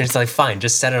that. it's like, fine,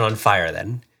 just set it on fire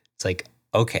then. It's like,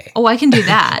 okay. Oh, I can do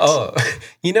that. Oh,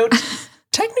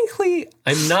 technically,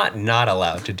 I'm not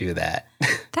allowed to do that.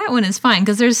 That one is fine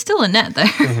because there's still a net there.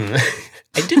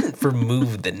 I didn't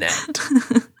remove the net.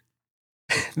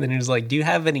 And then he was like, do you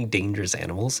have any dangerous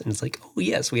animals? And it's like, oh,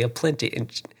 yes, we have plenty.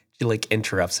 And she like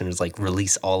interrupts and is like,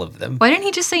 release all of them. Why didn't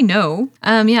he just say no?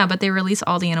 Yeah, but they release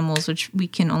all the animals, which we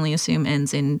can only assume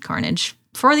ends in carnage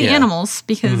for the Yeah. animals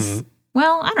because,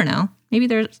 well, I don't know. Maybe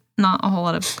there's not a whole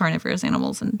lot of carnivorous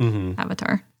animals in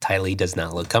Avatar. Ty Lee does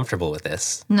not look comfortable with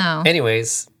this. No.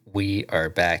 Anyways, we are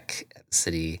back at the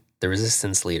city. The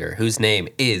resistance leader, whose name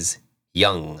is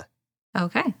Young.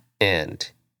 Okay. And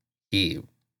he...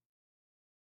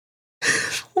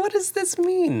 What does this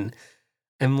mean?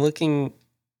 I'm looking...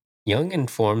 Young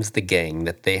informs the gang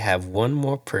that they have one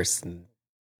more person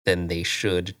than they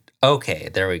should. Okay,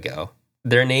 there we go.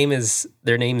 Their name's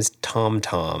Tom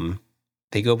Tom.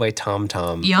 They go by Tom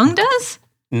Tom. Young does?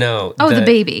 No. Oh, the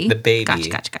baby. The baby.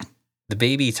 Gotcha. The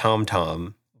baby Tom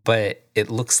Tom. But it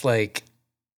looks like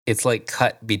it's like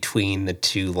cut between the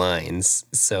two lines.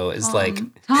 So it's like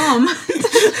Tom.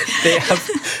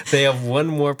 they have one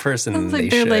more person Sounds than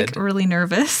like they they're should. like really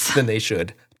nervous. Than they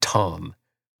should. Tom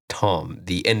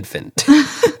the infant.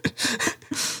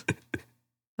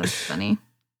 That's funny.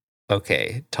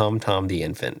 Okay, Tom the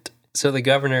infant. So the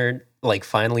governor like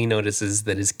finally notices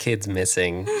that his kid's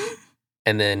missing,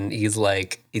 and then he's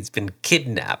like, he's been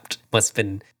kidnapped. Must have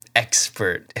been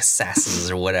expert assassins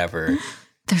or whatever.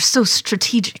 They're so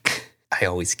strategic. I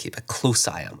always keep a close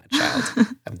eye on my child.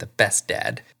 I'm the best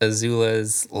dad.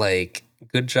 Azula's like,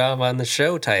 good job on the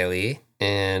show, Ty Lee.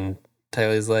 And Ty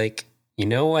Lee's like, you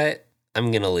know what?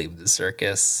 I'm going to leave the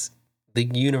circus. The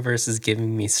universe is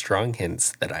giving me strong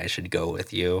hints that I should go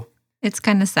with you. It's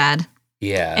kind of sad.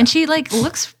 Yeah. And she like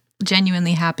looks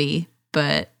genuinely happy,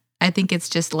 but I think it's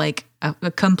just like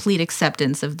a complete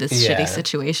acceptance of this Yeah. shitty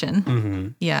situation. Mm-hmm.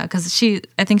 Yeah, because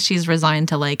I think she's resigned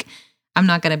to like, I'm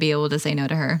not going to be able to say no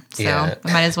to her. So Yeah.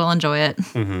 I might as well enjoy it.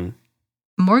 Mm-hmm.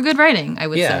 More good writing, I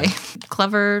would Yeah. say.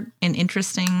 Clever and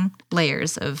interesting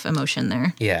layers of emotion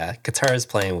there. Yeah. Katara's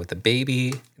playing with the baby.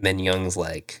 And then Young's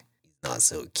like, he's not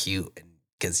so cute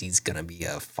because he's going to be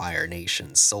a Fire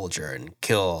Nation soldier and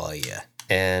kill all you.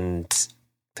 And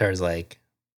Katara's like,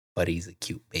 but he's a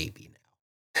cute baby now.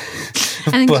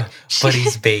 I think but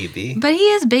he's baby. But he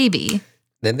is baby.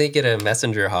 Then they get a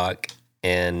messenger hawk,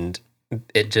 and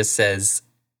it just says,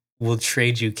 "We'll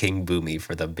trade you King Boomy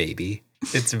for the baby."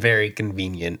 It's very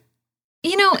convenient.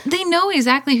 You know, they know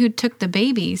exactly who took the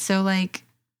baby, so like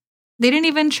they didn't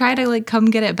even try to like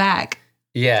come get it back.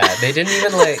 Yeah, they didn't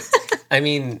even like. I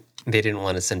mean, they didn't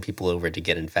want to send people over to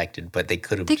get infected, but they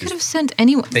could have. They could have sent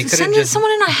anyone. They could have send just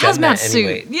someone in a done hazmat that suit.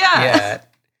 anyway. Yeah,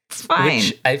 it's fine.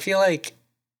 Which I feel like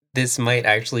this might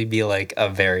actually be like a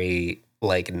very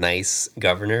like nice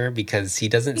governor, because he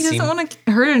doesn't want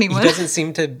to hurt anyone. He doesn't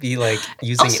seem to be like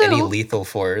using Also, any lethal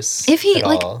force. If he at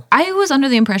like, all. I was under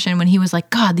the impression when he was like,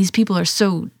 "God, these people are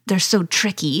so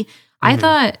tricky." I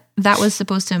thought that was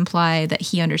supposed to imply that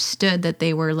he understood that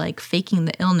they were like faking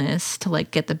the illness to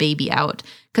like get the baby out.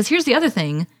 Because here's the other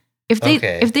thing: if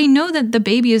they know that the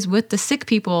baby is with the sick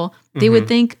people, they would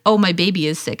think, "Oh, my baby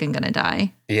is sick and gonna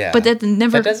die." Yeah, but that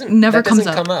never comes up.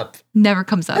 Never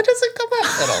comes up. That doesn't come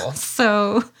up at all.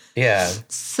 So yeah,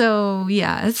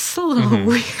 it's a little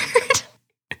weird.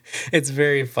 It's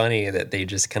very funny that they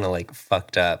just kind of like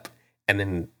fucked up, and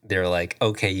then they're like,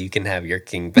 "Okay, you can have your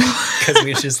king back," because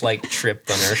we just like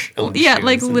tripped on our own yeah, shoes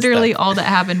like and literally stuff. all that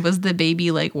happened was the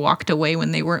baby like walked away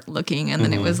when they weren't looking, and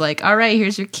then it was like, "All right,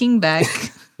 here's your king back."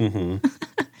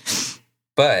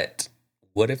 But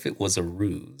what if it was a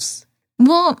ruse?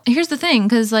 Well, here's the thing,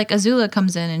 because like Azula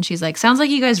comes in and she's like, "Sounds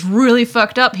like you guys really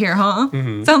fucked up here, huh?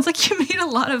 Sounds like you made a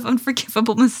lot of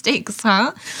unforgivable mistakes,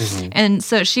 huh?" And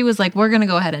so she was like, "We're gonna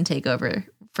go ahead and take over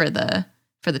for the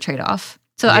trade-off."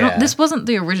 So this wasn't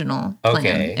the original plan.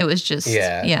 Okay. It was just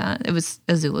it was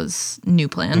Azula's new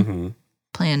plan.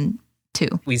 Plan 2.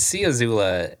 We see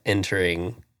Azula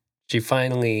entering. She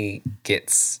finally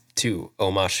gets to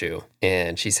Omashu,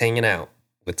 and she's hanging out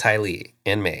with Ty Lee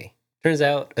and May. Turns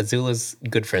out Azula's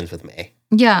good friends with May.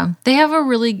 Yeah, they have a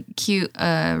really cute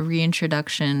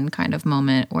reintroduction kind of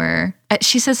moment where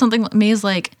she says something. May's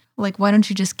like, "Why don't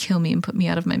you just kill me and put me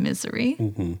out of my misery?"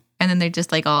 And then they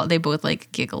just like they both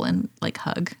like giggle and like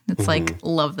hug. It's like,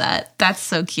 love that. That's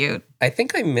so cute. I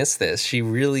think I missed this. She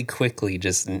really quickly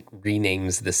just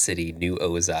renames the city New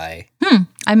Ozai.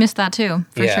 I missed that too,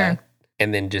 for sure.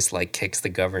 And then just like kicks the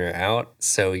governor out.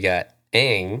 So we got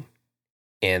Aang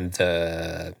and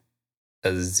the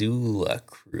Azula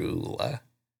Krula.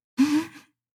 The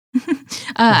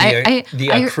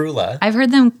Akrula. I've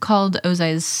heard them called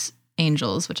Ozai's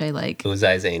Angels, which I like.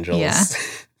 Ozai's Angels. Yeah.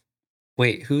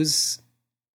 Wait, is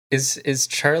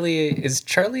Charlie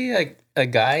a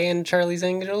guy in Charlie's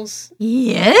Angels?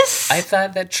 Yes. I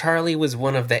thought that Charlie was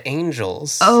one of the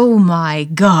angels. Oh my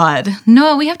god.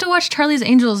 No, we have to watch Charlie's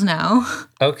Angels now.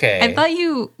 Okay. I thought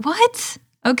what?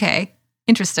 Okay.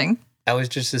 Interesting. I was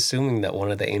just assuming that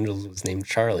one of the angels was named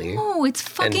Charlie. Oh, it's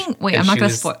fucking wait, I'm not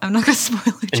gonna spoil who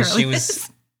Charlie is.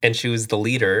 And she was the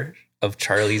leader of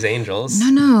Charlie's Angels.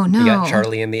 No. You got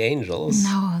Charlie and the Angels.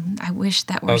 No, I wish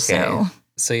that were so.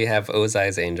 So you have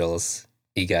Ozai's Angels.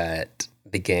 You got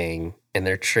the gang, and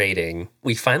they're trading.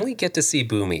 We finally get to see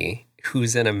Boomy,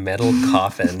 who's in a metal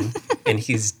coffin, and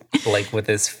he's like with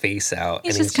his face out,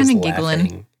 and he's just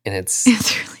giggling. And it's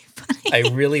really funny. I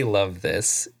really love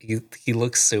this. He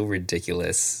looks so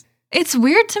ridiculous. It's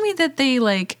weird to me that they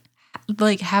like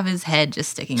have his head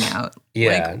just sticking out.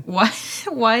 Yeah. Like,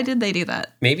 why did they do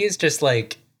that? Maybe it's just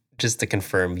to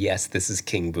confirm, yes, this is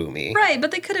King Boomy. Right,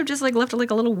 but they could have just like left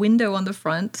like a little window on the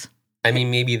front. I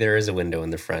mean, maybe there is a window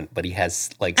in the front, but he has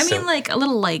like a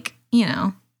little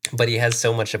But he has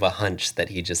so much of a hunch that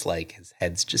he just like his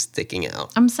head's just sticking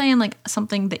out. I'm saying like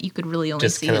something that you could really only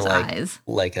just see his eyes.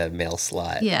 Like a male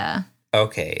slot. Yeah.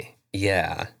 Okay.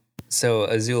 Yeah. So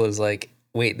Azula's like,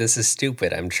 wait, this is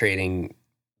stupid. I'm trading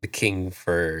the king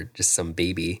for just some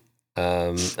baby.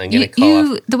 I'm gonna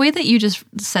call off. The way that you just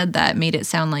said that made it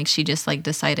sound like she just like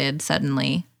decided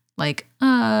suddenly, like,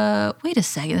 wait a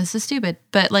second, this is stupid.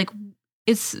 But like,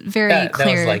 it's very clear.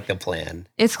 That was like the plan.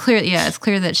 It's clear. Yeah, it's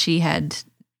clear that she had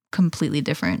completely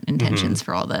different intentions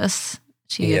for all this.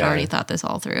 She had already thought this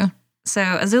all through. So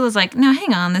Azula's like, no,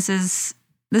 hang on, this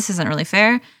isn't really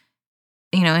fair.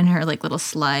 You know, in her like little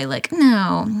sly, like,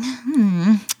 no,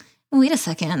 wait a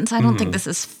second, I don't think this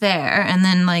is fair. And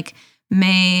then like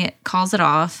May calls it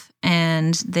off,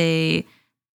 and they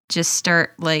just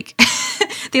start like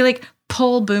they like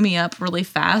pull Boomy up really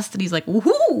fast, and he's like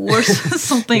woohoo or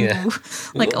something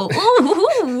like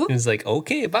oh. He's like,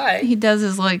 okay, bye. He does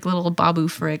his like little Babu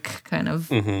Frick kind of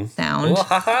sound.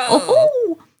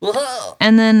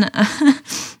 And then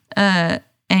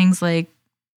Aang's like,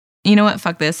 you know what?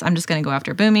 Fuck this. I'm just gonna go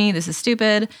after Boomy. This is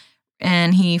stupid.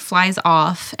 And he flies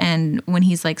off. And when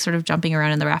he's like sort of jumping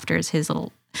around in the rafters, his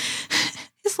little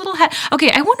hat. Okay,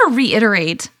 I want to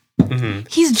reiterate. Mm-hmm.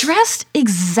 He's dressed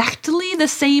exactly the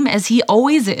same as he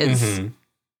always is. Mm-hmm.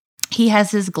 He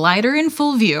has his glider in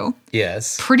full view.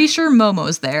 Yes. Pretty sure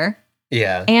Momo's there.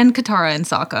 Yeah. And Katara and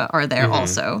Sokka are there Mhm.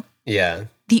 also. Yeah.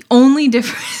 The only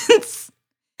difference...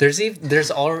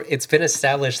 It's been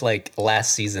established like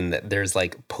last season that there's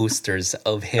like posters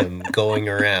of him going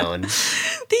around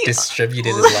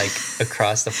distributed like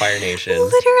across the Fire Nation.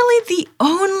 Literally the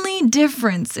only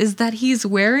difference is that he's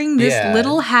wearing this Yeah.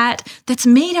 little hat that's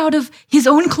made out of his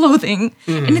own clothing,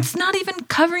 Mhm. and it's not even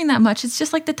covering that much. It's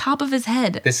just like the top of his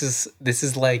head. This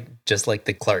is like just like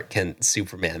the Clark Kent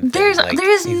Superman thing. There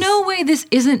is he's- no way this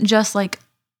isn't just like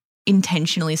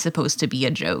intentionally supposed to be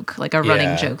a joke, like a running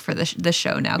Yeah. joke for the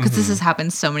show now, because this Mhm. has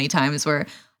happened so many times where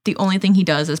the only thing he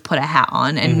does is put a hat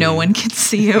on and no Mhm. one can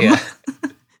see him. Yeah.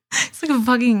 It's like a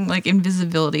fucking like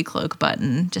invisibility cloak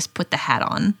button. Just put the hat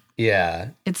on. Yeah.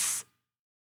 It's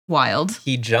wild.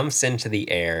 He jumps into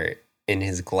the air in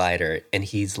his glider and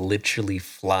he's literally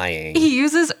flying. He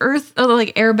uses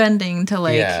like airbending to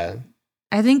like, yeah.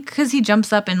 I think because he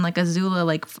jumps up and like Azula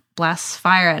like blasts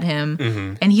fire at him,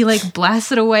 Mm-hmm. and he like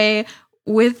blasts it away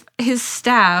with his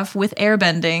staff with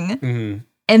airbending. Mm-hmm.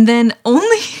 And then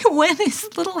only when his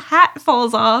little hat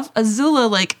falls off, Azula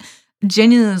like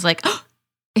genuinely is like, oh,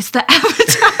 it's the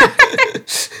Avatar.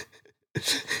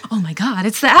 Oh my god,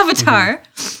 it's the Avatar.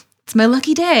 It's my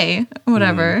lucky day.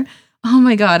 Whatever. Oh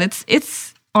my god,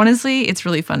 it's honestly, it's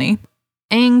really funny.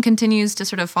 Aang continues to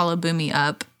sort of follow Boomy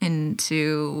up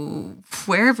into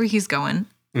wherever he's going.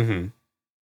 Mm-hmm.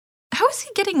 How is he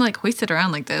getting like hoisted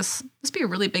around like this? Must be a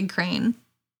really big crane.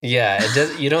 Yeah, it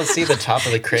does. You don't see the top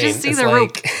of the crane. Just see it's the like,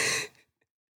 rope.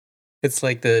 It's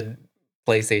like the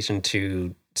PlayStation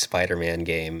 2 Spider-Man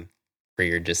game where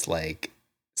you're just like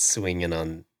swinging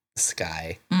on the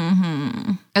sky.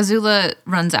 Mm-hmm. Azula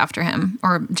runs after him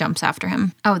or jumps after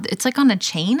him. Oh, it's like on a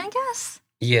chain, I guess.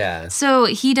 Yeah. So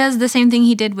he does the same thing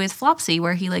he did with Flopsy,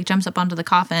 where he like jumps up onto the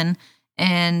coffin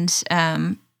and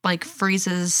like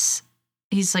freezes.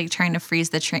 He's like trying to freeze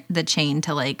the chain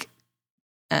to like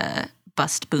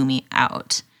bust Boomy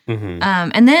out. Mm-hmm.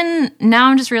 And then now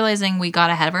I'm just realizing we got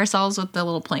ahead of ourselves with the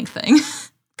little plank thing.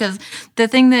 Because the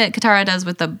thing that Katara does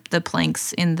with the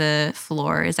planks in the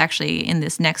floor is actually in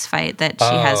this next fight that she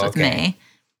has with okay. May,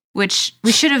 which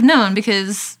we should have known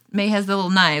because May has the little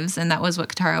knives, and that was what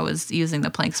Katara was using the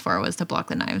planks for, was to block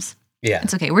the knives. Yeah.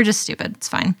 It's okay. We're just stupid. It's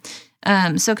fine.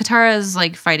 So Katara's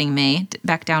like fighting May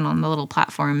back down on the little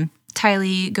platform. Ty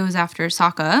Lee goes after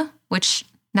Sokka, which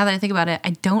now that I think about it,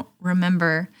 I don't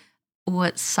remember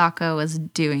what Sokka was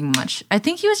doing much. I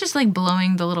think he was just like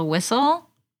blowing the little whistle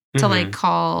to like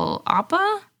call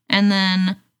Appa, and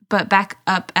then but back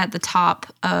up at the top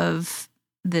of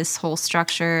this whole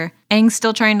structure, Aang's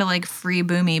still trying to like free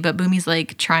Boomy, but Boomy's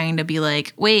like trying to be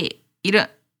like, wait, you don't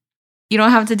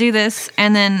have to do this.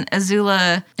 And then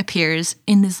Azula appears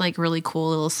in this like really cool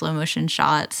little slow motion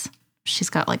shots. She's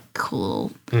got like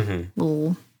cool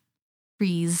little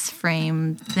freeze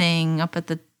frame thing up at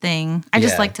the thing. I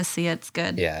just Yeah. like to see it. It's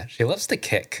good. Yeah. She loves to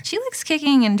kick. She likes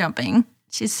kicking and jumping.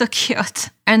 She's so cute.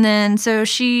 And then so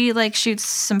she like shoots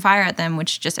some fire at them,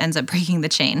 which just ends up breaking the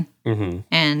chain. Mm-hmm.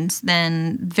 And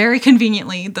then very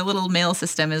conveniently, the little mail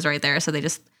system is right there. So the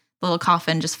little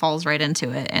coffin just falls right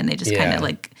into it. And they just kind Yeah. of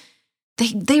like,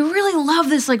 they really love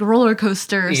this like roller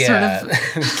coaster Yeah. sort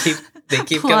of they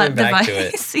keep plot coming back to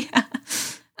it. device.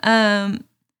 Yeah.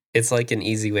 It's like an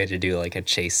easy way to do like a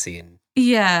chase scene.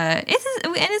 Yeah.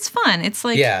 It's fun. It's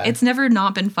like, Yeah. it's never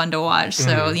not been fun to watch. So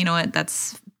Mhm. you know what?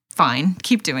 That's fine.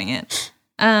 Keep doing it.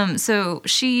 So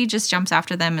she just jumps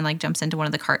after them and like jumps into one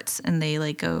of the carts, and they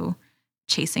like go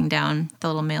chasing down the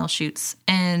little mail chutes.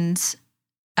 And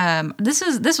this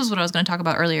was what I was going to talk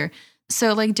about earlier.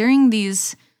 So like during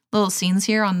these little scenes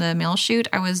here on the mail chute,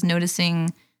 I was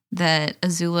noticing that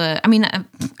Azula, I mean,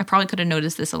 I probably could have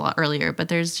noticed this a lot earlier, but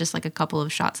there's just like a couple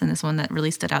of shots in this one that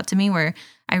really stood out to me where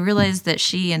I realized that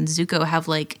she and Zuko have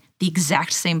like the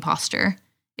exact same posture.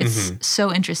 It's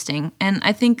so interesting. And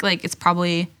I think like it's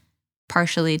probably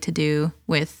partially to do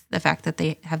with the fact that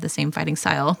they have the same fighting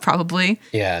style, probably.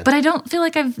 Yeah. But I don't feel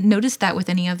like I've noticed that with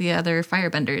any of the other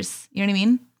firebenders. You know what I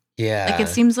mean? Yeah. Like it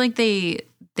seems like they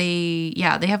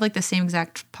have like the same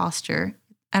exact posture.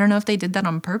 I don't know if they did that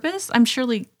on purpose. I'm sure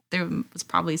like there was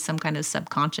probably some kind of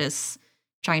subconscious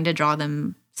trying to draw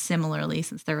them similarly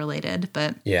since they're related.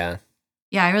 But Yeah.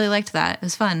 yeah, I really liked that. It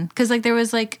was fun because like there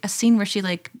was like a scene where she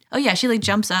like, oh yeah, she like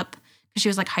jumps up because she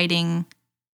was like hiding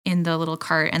in the little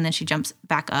cart, and then she jumps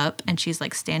back up and she's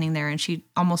like standing there, and she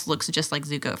almost looks just like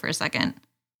Zuko for a second.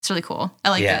 It's really cool. I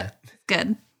like Yeah. it. It's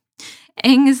good.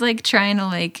 Aang is like trying to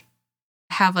like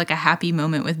have like a happy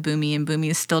moment with Boomy, and Boomy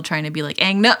is still trying to be like,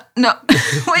 Aang, no,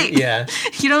 wait. Yeah.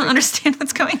 You don't understand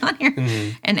what's going on here.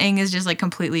 Mhm. And Aang is just like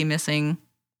completely missing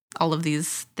all of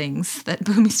these things that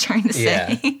Boomy's trying to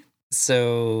say. Yeah.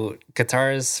 So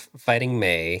Katara's fighting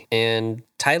May, and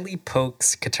Ty Lee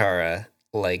pokes Katara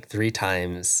like 3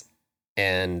 times,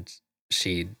 and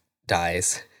she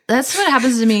dies. That's what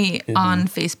happens to me Mhm. on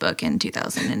Facebook in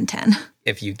 2010.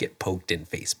 If you get poked in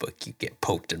Facebook, you get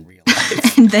poked in real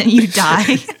life. And then you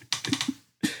die.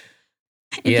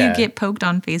 If Yeah. you get poked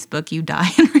on Facebook, you die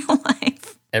in real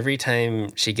life. Every time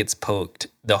she gets poked,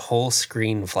 the whole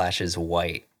screen flashes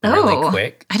white really Oh.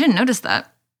 quick. I didn't notice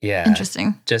that. Yeah.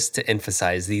 Interesting. Just to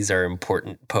emphasize, these are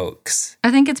important pokes. I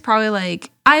think it's probably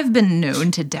like, I've been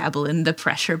known to dabble in the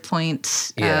pressure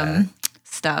point Yeah.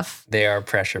 stuff. They are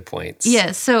pressure points.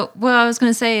 Yeah. So what I was going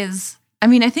to say is, I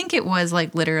mean, I think it was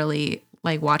like literally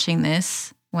like watching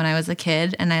this when I was a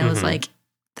kid, and I was Mhm. like,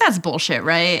 that's bullshit,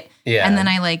 right? Yeah. And then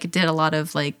I like did a lot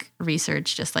of like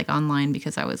research just like online,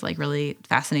 because I was like really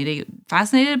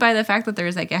fascinated by the fact that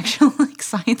there's like actual like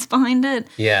science behind it.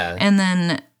 Yeah. And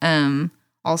then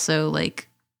also like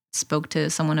spoke to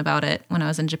someone about it when I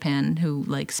was in Japan, who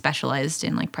like specialized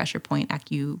in like pressure point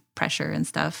acupressure and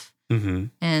stuff. Mm-hmm.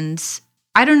 And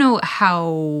I don't know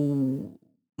how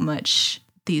much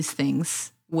these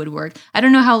things would work. I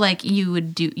don't know how like you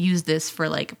would use this for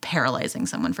like paralyzing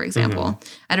someone, for example.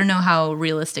 I don't know how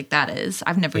realistic that is.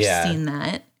 I've never Yeah. seen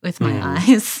that with my Mhm.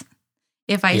 eyes.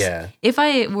 If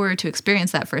I were to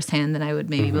experience that firsthand, then I would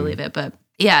maybe Mhm. believe it. But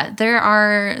yeah,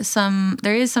 there is some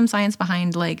science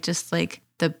behind like just like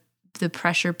the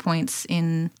pressure points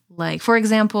in, like, for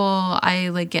example, I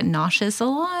like get nauseous a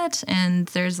lot, and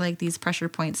there's like these pressure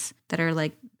points that are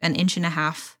like 1.5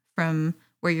 inches from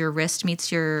where your wrist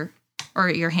meets your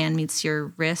hand meets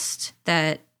your wrist,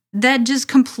 that just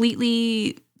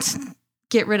completely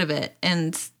get rid of it.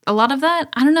 And a lot of that,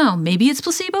 I don't know, maybe it's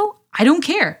placebo. I don't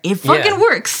care. It fucking Yeah.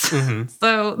 works. Mhm.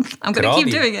 So I'm Could going to all keep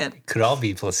be- doing it. Could all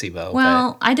be placebo.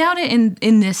 Well, I doubt it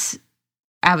in this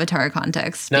Avatar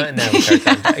context. but not in Avatar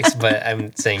context, but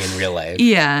I'm saying in real life.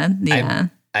 Yeah, yeah.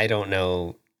 I don't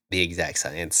know the exact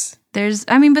science.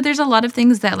 But there's a lot of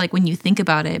things that like when you think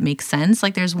about it, it makes sense.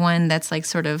 Like there's one that's like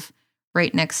sort of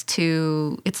right next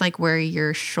to, it's like where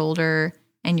your shoulder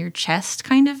and your chest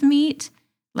kind of meet.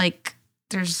 Like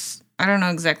there's, I don't know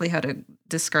exactly how to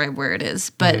describe where it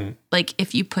is, but Mhm. like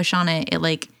if you push on it, it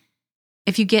like,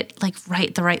 if you get like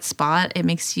the right spot, it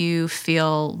makes you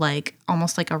feel like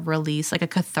almost like a release, like a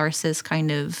catharsis kind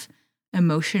of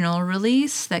emotional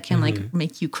release that can like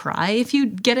make you cry if you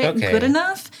get it Okay. good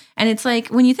enough. And it's like,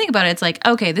 when you think about it, it's like,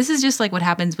 okay, this is just like what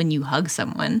happens when you hug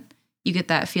someone. You get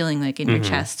that feeling like in your Mhm.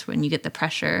 chest when you get the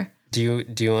pressure. Do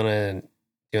you want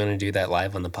to do that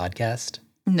live on the podcast?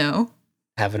 No.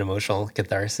 Have an emotional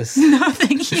catharsis? No,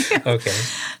 thank you. Okay.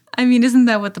 I mean, isn't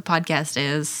that what the podcast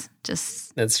is?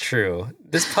 Just, That's true.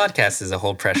 This podcast is a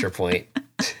whole pressure point.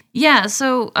 yeah.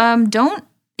 So don't,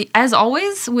 as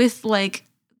always, with like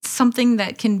something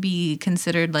that can be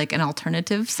considered like an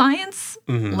alternative science,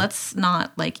 Mhm. let's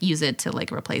not like use it to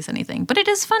like replace anything. But it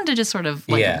is fun to just sort of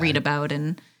like Yeah. read about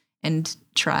and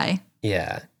try.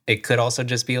 Yeah. It could also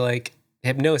just be like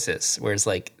hypnosis, where it's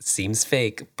like seems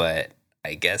fake, but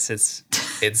I guess it's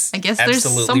I guess there's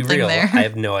absolutely something real. there. I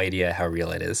have no idea how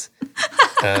real it is.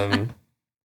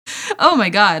 Oh my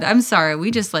God. I'm sorry.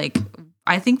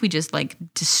 I think we just like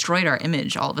destroyed our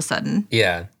image all of a sudden.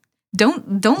 Yeah.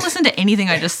 Don't listen to anything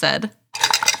I just said.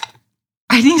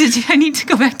 I need to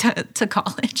go back to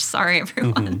college. Sorry,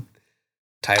 everyone. Mhm.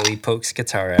 Ty Lee pokes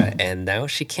Katara, and now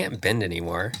she can't bend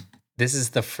anymore. This is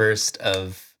the first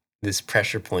of this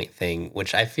pressure point thing,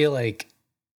 which I feel like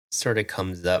sort of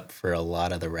comes up for a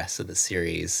lot of the rest of the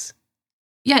series.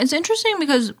 Yeah, it's interesting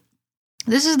because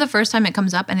this is the first time it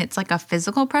comes up, and it's like a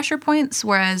physical pressure points,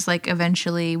 whereas like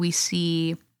eventually we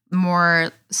see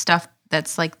more stuff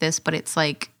that's like this, but it's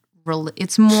like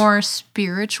it's more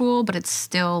spiritual, but it's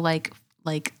still like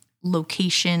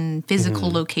location, physical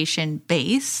Mhm. location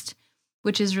based,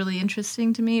 which is really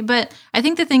interesting to me. But I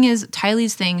think the thing is, Ty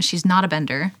Lee's thing, she's not a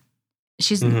bender.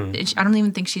 Mhm. I don't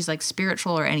even think she's like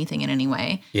spiritual or anything in any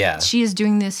way. Yeah. She is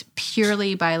doing this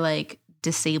purely by like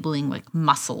disabling like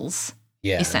muscles,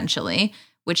 Yeah. essentially,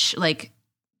 which like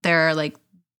there are like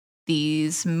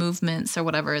these movements or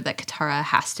whatever that Katara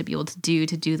has to be able to do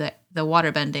the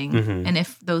water bending. Mhm. And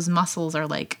if those muscles are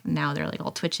like, now they're like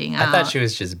all twitching I out. thought she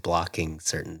was just blocking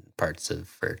certain parts of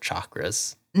her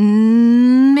chakras.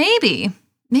 Maybe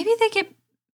they get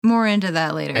more into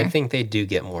that later. I think they do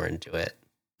get more into it.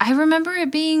 I remember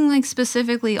it being like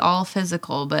specifically all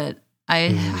physical, but I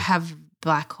have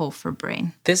black hole for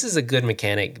brain. This is a good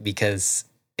mechanic because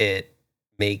it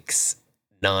makes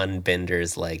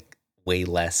non-benders like way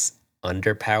less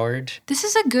underpowered. This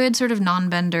is a good sort of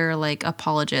non-bender, like,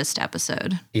 apologist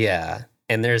episode. Yeah.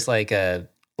 And there's like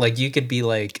you could be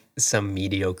like some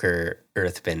mediocre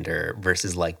earthbender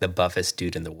versus like the buffest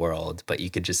dude in the world, but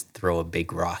you could just throw a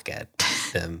big rock at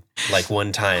them like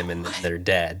one time and they're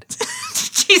dead.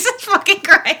 Jesus fucking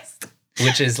Christ.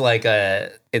 Which is like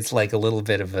it's like a little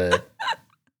bit of a...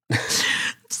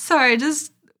 Sorry,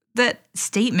 just that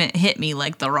statement hit me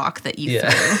like the rock that you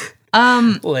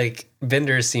threw. Like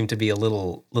benders seem to be a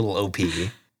little OP.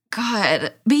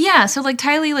 God. But yeah, so like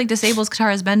Tylee like disables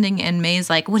Katara's bending and May's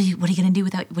like, what are you gonna do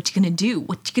without what you gonna do?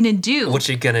 What you gonna do? What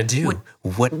you gonna do?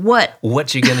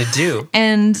 What you gonna do?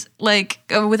 And like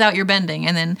without your bending.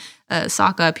 And then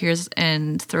Sokka appears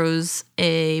and throws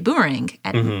a boomerang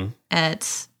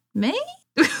at May?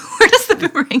 Where does the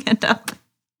boomerang end up?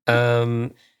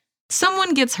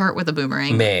 Someone gets hurt with a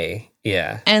boomerang. May,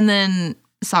 yeah. And then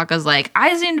Sokka's like,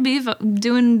 I seem to be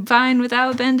doing fine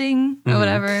without bending or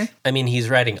whatever. I mean, he's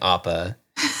riding Appa,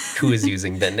 who is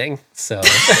using bending, so.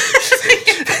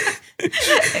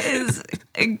 Is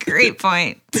a great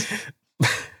point.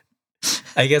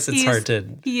 I guess it's hard to...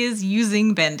 He is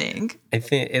using bending. I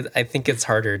think it's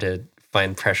harder to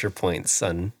find pressure points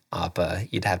on Appa.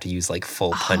 You'd have to use like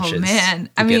full punches. Oh, man.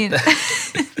 I mean...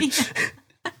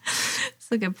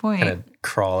 That's a good point. Kind of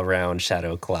crawl around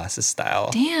Shadow Colossus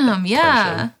style. Damn,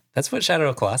 yeah. Punching. That's what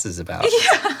Shadow Colossus is about.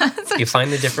 Yeah. You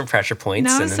find the different pressure points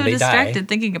now and I'm then so they distracted die.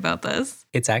 thinking about this.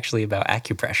 It's actually about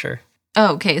acupressure.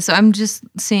 Oh, okay. So I'm just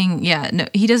seeing, no,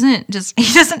 he doesn't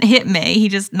hit May. He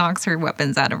just knocks her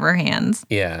weapons out of her hands.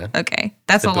 Yeah. Okay.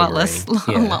 That's The a lot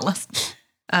boomerang. less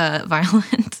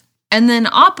violent. And then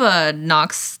Appa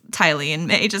knocks Tylee and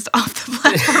May just off the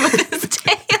platform with his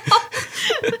tail.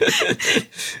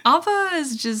 Appa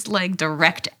is just like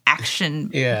direct action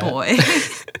boy.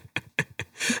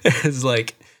 It's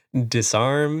like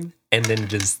disarm and then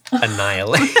just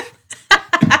annihilate.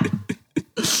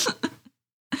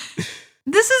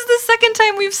 This is the second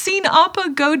time we've seen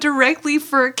Appa go directly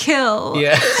for a kill.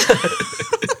 Yeah.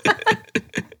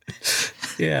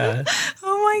 Yeah.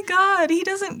 Oh my god, he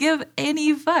doesn't give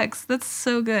any fucks. That's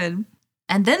so good.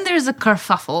 And then there's a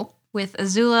kerfuffle with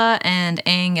Azula and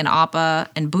Aang and Appa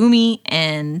and Bumi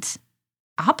and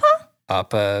Appa?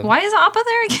 Appa. Why is Appa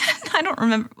there again? I don't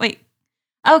remember. Wait.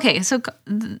 Okay, so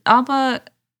Appa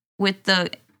with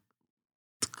the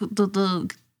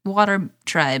Water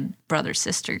Tribe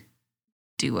brother-sister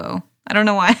duo. I don't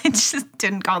know why I just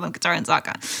didn't call them Katara and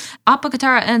Sokka. Appa,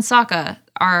 Katara, and Sokka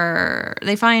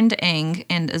they find Aang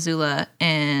and Azula,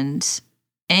 and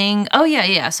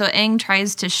Aang, so Aang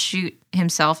tries to shoot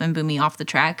himself and Bumi off the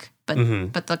track,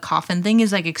 but the coffin thing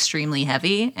is like extremely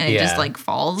heavy, and it just like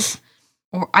falls.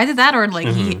 Or either that or like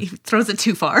he throws it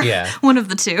too far. Yeah. One of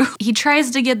the two. He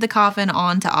tries to get the coffin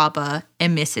onto Appa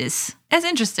and misses. That's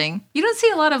interesting. You don't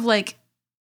see a lot of like,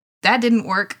 that didn't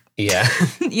work. Yeah.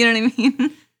 You know what I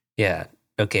mean? Yeah.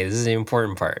 Okay, this is the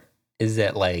important part. Is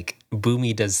that like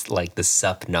Bumi does like the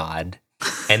sup nod,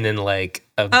 and then like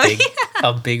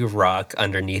a big rock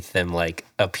underneath them like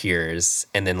appears,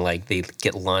 and then like they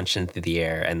get launched into the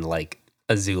air, and like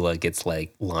Azula gets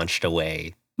like launched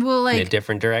away in a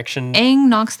different direction. Aang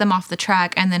knocks them off the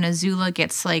track, and then Azula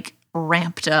gets like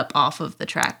ramped up off of the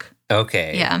track.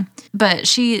 Okay. Yeah. But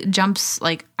she jumps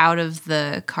like out of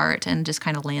the cart and just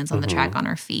kind of lands on the track on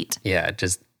her feet. Yeah,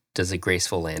 just does a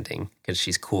graceful landing because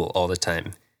she's cool all the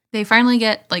time. They finally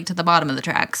get like to the bottom of the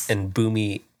tracks. And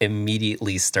Bumi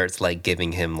immediately starts like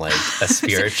giving him like a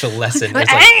spiritual lesson. Like,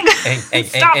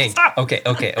 it's like, Aang. Stop. Okay.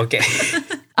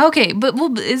 Okay, but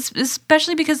it's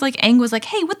especially because like Aang was like,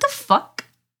 hey, what the fuck?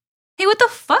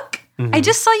 I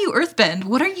just saw you earthbend.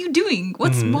 What are you doing?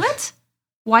 What?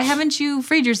 Why haven't you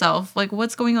freed yourself? Like,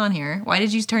 what's going on here? Why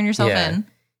did you turn yourself in?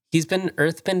 He's been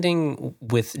earthbending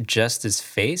with just his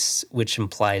face, which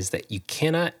implies that you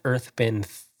cannot earthbend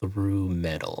through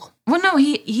metal. Well, no,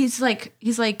 he's like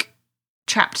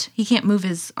trapped. He can't move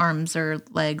his arms or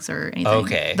legs or anything.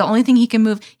 Okay. The only thing he can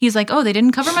move, he's like, oh, they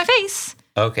didn't cover my face.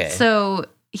 Okay. So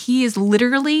he is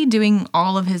literally doing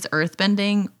all of his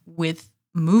earthbending with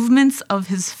movements of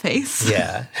his face.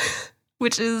 Yeah.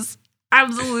 Which is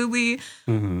absolutely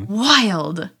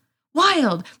wild.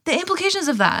 The implications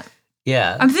of that.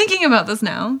 Yeah. I'm thinking about this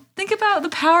now. Think about the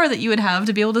power that you would have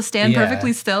to be able to stand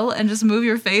perfectly still and just move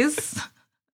your face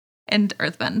and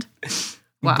earthbend.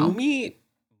 Wow. Bumi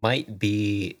might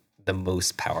be the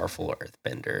most powerful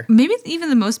earthbender. Maybe even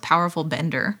the most powerful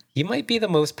bender. He might be the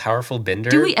most powerful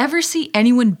bender. Do we ever see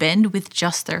anyone bend with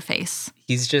just their face?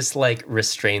 He's just like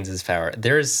restrains his power.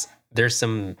 There's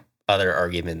some other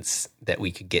arguments that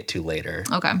we could get to later.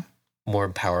 Okay. more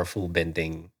powerful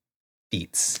bending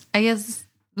feats. I guess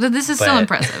this is still But-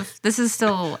 impressive. This is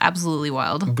still absolutely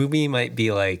wild. Boomy might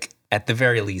be like, at the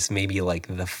very least, maybe like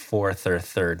the 4th or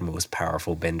 3rd most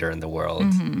powerful bender in the world.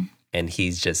 Mhm. And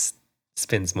he's just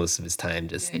spends most of his time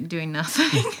just Doing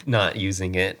nothing. not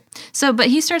using it. So, but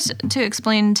he starts to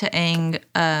explain to Aang,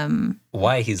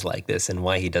 Why he's like this and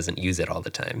why he doesn't use it all the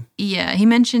time. yeah, he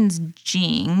mentions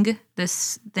Jing,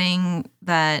 this thing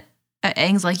that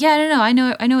Aang's like, yeah, no, I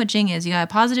know what Jing is. You got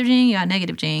positive Jing, you got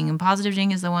negative Jing, and positive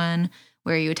Jing is the one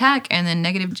where you attack, and then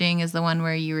negative Jing is the one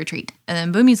where you retreat.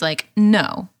 And then Boomy's like,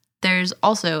 no, there's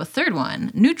also a third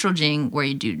one, neutral Jing, where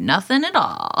you do nothing at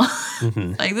all.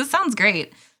 Mhm. Like, this sounds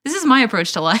great. This is my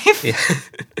approach to life. Yeah.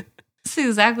 This is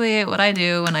exactly what I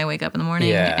do when I wake up in the morning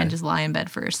Yeah. and just lie in bed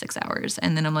for 6 hours.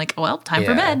 And then I'm like, well, time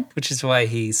for Yeah. bed. Which is why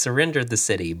he surrendered the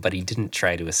city, but he didn't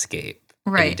try to escape.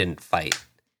 And he Right. didn't fight.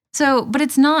 So, but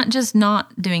it's not just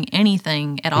not doing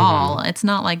anything at Mm-hmm. all. It's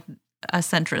not like a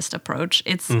centrist approach.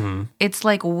 Mhm. It's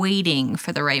like waiting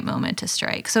for the right moment to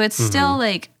strike. So it's Mm-hmm. still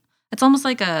like, it's almost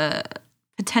like a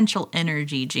potential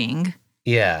energy Jing.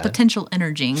 Yeah. Potential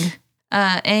energy.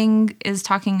 Aang is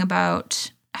talking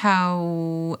about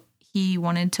how he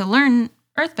wanted to learn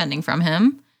earthbending from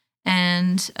him.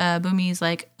 And Boomy's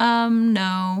like,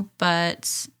 no,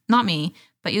 but not me.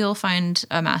 But you'll find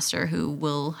a master who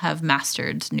will have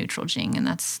mastered neutral Jing. And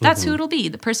that's who it'll be.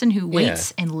 The person who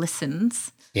waits and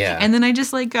listens. Yeah. And then I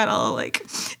just like got all like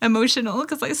emotional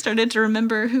because I started to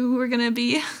remember who we're going to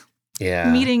be yeah.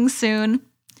 meeting soon.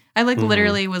 I like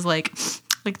literally was like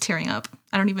tearing up.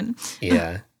 I don't even.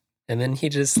 Yeah. And then he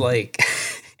just like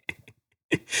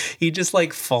he just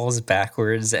like falls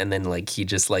backwards and then like he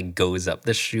just like goes up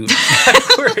the chute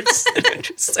backwards.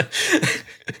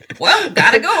 Well,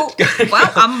 gotta go.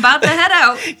 Well, I'm about to head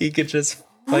out. He could just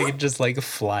like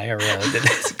fly around in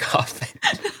his coffin.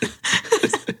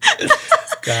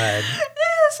 God.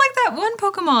 It's like that one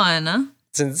Pokemon.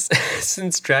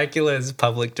 Since Dracula is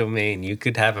public domain, you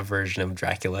could have a version of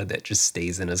Dracula that just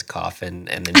stays in his coffin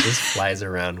and then just flies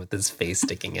around with his face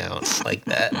sticking out like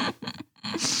that.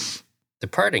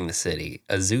 Departing the city,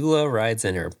 Azula rides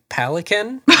in her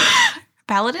Pelican.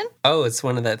 Paladin? Oh, it's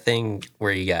one of that thing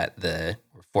where you got where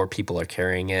 4 people are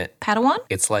carrying it. Padawan?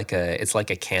 It's like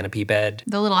a canopy bed.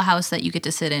 The little house that you get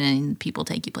to sit in and people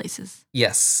take you places.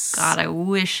 Yes. God, I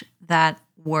wish that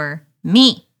were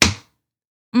me.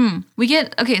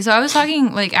 So I was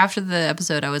talking like after the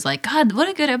episode, I was like, God, what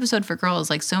a good episode for girls.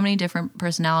 Like so many different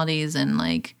personalities and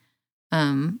like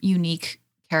unique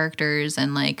characters.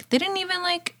 And like they didn't even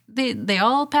like, they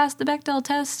all passed the Bechdel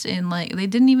test and like they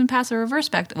didn't even pass a reverse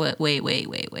Bechdel.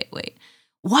 Wait.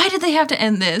 Why did they have to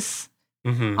end this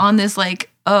on this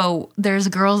like, oh, there's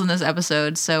girls in this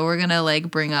episode, so we're gonna like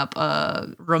bring up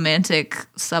a romantic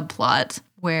subplot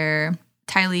where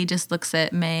Ty Lee just looks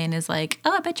at May and is like,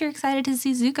 oh, I bet you're excited to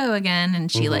see Zuko again.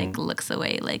 And she like looks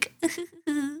away like,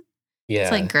 Yeah.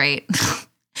 it's like, great.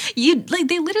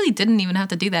 They literally didn't even have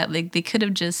to do that. Like they could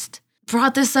have just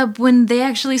brought this up when they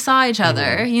actually saw each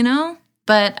other, you know?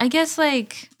 But I guess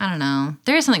like, I don't know.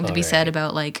 There is something to be said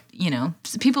about like, you know,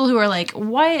 people who are like,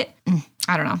 why?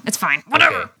 I don't know. It's fine.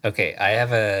 Whatever. Okay. I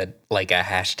have a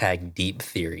hashtag deep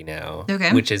theory now.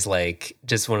 Okay. Which is like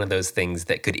just one of those things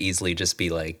that could easily just be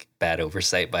like bad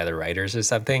oversight by the writers or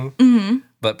something. Mm-hmm.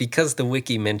 But because the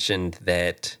wiki mentioned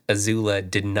that Azula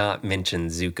did not mention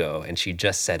Zuko and she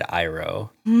just said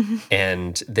Iroh,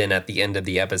 and then at the end of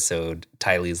the episode,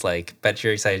 Tylee's like, bet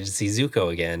you're excited to see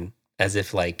Zuko again, as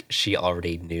if like she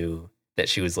already knew that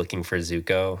she was looking for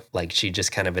Zuko. Like she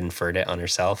just kind of inferred it on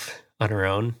herself, on her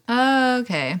own.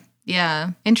 Okay.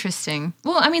 Yeah. Interesting.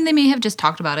 Well, I mean, they may have just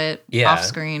talked about it off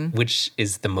screen. Which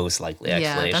is the most likely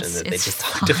explanation that they it's just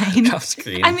talked about fine. it off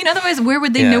screen. I mean, otherwise, where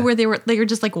would they know where they were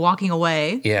just like walking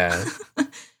away? Yeah.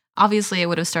 Obviously, it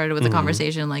would have started with a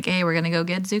conversation like, hey, we're going to go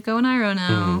get Zuko and Iroh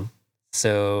now.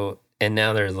 So, and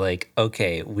now they're like,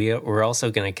 okay, we're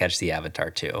also going to catch the Avatar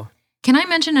too. Can I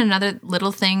mention another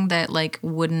little thing that like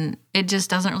it just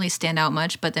doesn't really stand out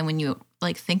much, but then when you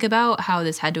like think about how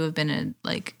this had to have been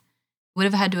would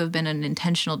have had to have been an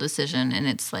intentional decision, and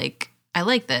it's like, I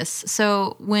like this.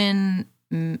 So when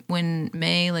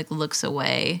May like looks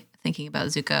away thinking about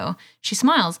Zuko, she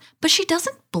smiles, but she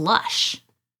doesn't blush.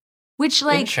 Which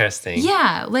like Interesting.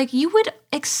 Yeah, like you would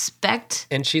expect.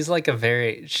 And she's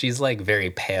very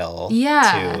pale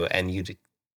Yeah. too, and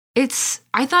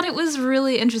I thought it was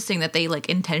really interesting that they like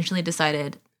intentionally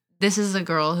decided this is a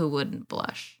girl who wouldn't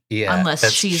blush. yeah, Unless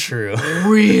that's she's true.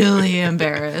 really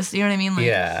embarrassed. You know what I mean? Like,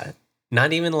 Yeah.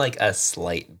 Not even like a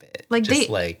slight bit. Like just they,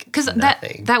 like because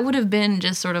nothing. that would have been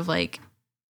just sort of like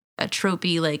a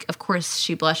tropey, like, of course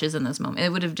she blushes in this moment.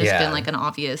 It would have just been like an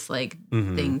obvious like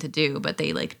thing to do, but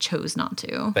they like chose not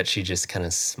to. But she just kind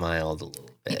of smiled a little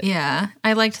bit. Yeah,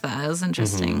 I liked that. It was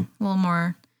interesting. A little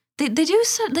more. They do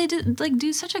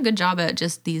such a good job at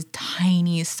just these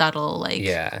tiny, subtle like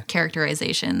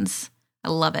characterizations. I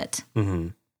love it.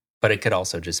 But it could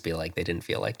also just be like they didn't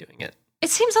feel like doing it. It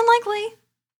seems unlikely.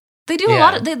 They do a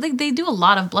lot of they do a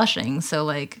lot of blushing. So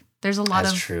like there's a lot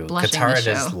of blushing. Katara in the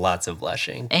show. does lots of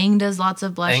blushing. Aang does lots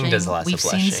of blushing. We've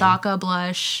seen Sokka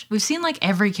blush. We've seen like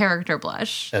every character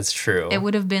blush. That's true. It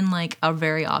would have been like a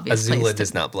very obvious place. Azula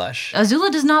does not blush.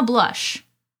 Azula does not blush.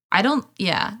 I don't.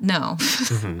 Yeah, no.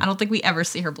 I don't think we ever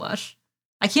see her blush.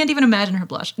 I can't even imagine her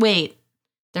blush. Wait,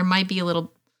 there might be a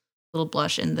little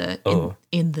blush in the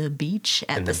in the beach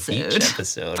episode. In the beach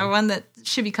episode, the one that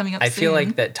should be coming up. I soon. feel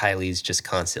like that Ty Lee's just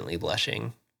constantly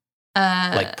blushing,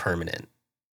 like permanent.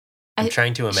 I'm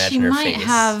trying to imagine her face. She might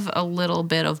have a little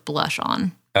bit of blush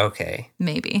on. Okay,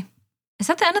 maybe. Is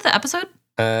that the end of the episode?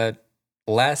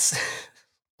 Last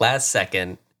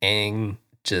second, Aang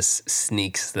just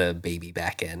sneaks the baby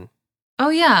back in. Oh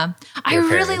yeah, I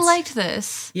really liked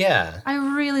this. Yeah, I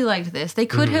really liked this. They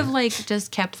could have like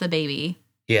just kept the baby.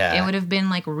 Yeah, it would have been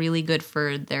like really good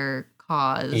for their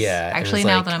cause. Yeah, actually,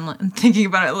 now that I'm thinking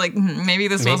about it, like maybe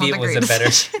it was a better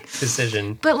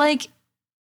decision. But like,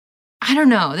 I don't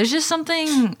know. There's just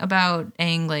something about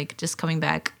Aang like just coming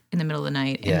back in the middle of the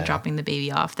night and dropping the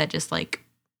baby off that just like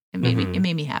it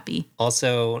made me happy.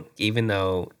 Also, even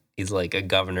though he's like a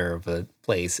governor of a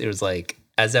place, it was like,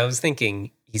 as I was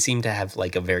thinking, he seemed to have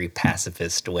like a very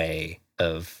pacifist way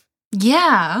of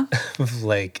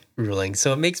like ruling.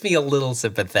 So it makes me a little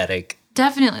sympathetic.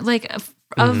 Definitely. Like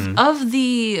of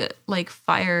the like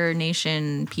Fire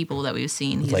Nation people that we've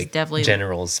seen, he's like definitely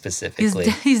generals specifically.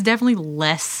 He's definitely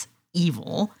less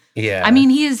evil. Yeah. I mean,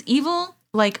 he is evil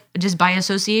like just by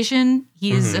association.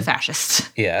 He's a fascist.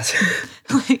 Yeah.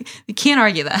 Like you can't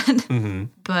argue that.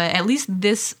 But at least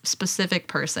this specific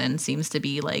person seems to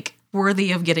be like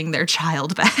worthy of getting their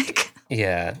child back.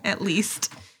 Yeah. At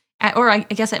least. Or I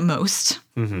guess at most.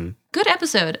 Good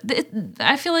episode.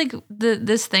 I feel like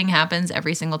this thing happens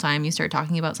every single time you start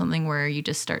talking about something where you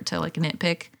just start to like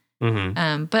nitpick.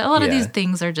 But a lot of these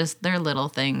things are just, they're little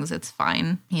things. It's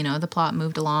fine. You know, the plot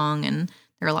moved along and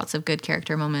there are lots of good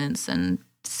character moments and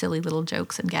silly little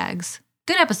jokes and gags.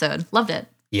 Good episode. Loved it.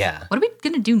 Yeah. What are we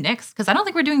going to do next? Because I don't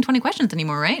think we're doing 20 questions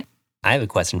anymore, right? I have a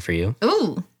question for you.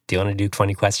 Ooh. Do you want to do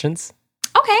 20 questions?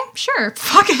 Okay, sure.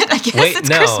 Fuck it. I guess it's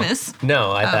Christmas.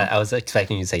 No, I was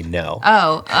expecting you to say no.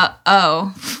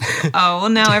 Oh, well,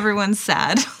 now everyone's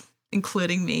sad,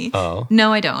 including me. Oh.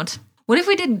 No, I don't. What if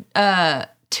we did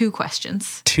 2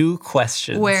 questions? 2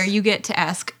 questions. Where you get to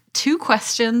ask 2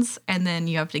 questions and then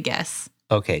you have to guess.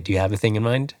 Okay, do you have a thing in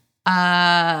mind?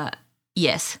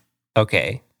 Yes.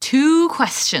 Okay. 2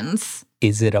 questions.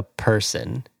 Is it a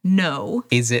person? No.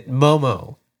 Is it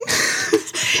Momo?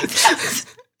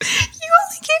 You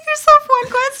only gave yourself 1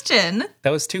 question.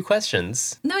 That was 2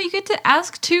 questions. No, you get to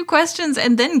ask 2 questions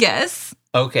and then guess.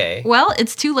 Okay. Well,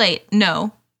 it's too late.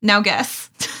 No. Now guess.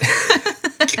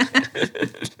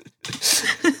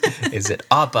 Is it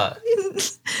Appa?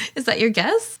 Is that your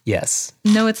guess? Yes.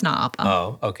 No, it's not Appa.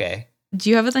 Oh, okay. Do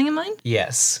you have a thing in mind?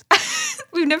 Yes.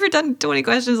 We've never done 20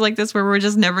 questions like this where we're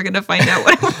just never going to find out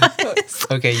what it was.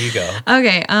 Okay, you go.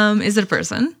 Okay, is it a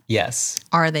person? Yes.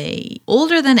 Are they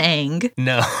older than Aang?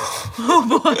 No.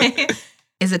 Oh boy.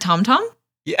 Is it Tom Tom?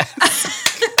 Yes.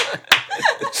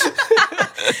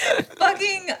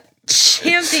 Fucking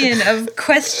champion of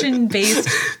question-based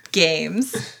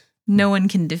games. No one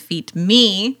can defeat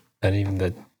me. Not even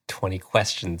the 20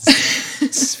 questions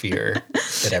sphere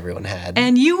that everyone had.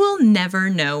 And you will never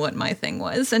know what my thing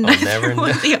was, and neither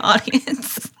will the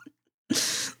audience.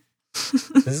 This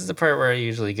is the part where I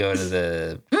usually go to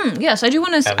the yes, I do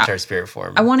want to Avatar Spirit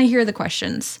Forum. I want to hear the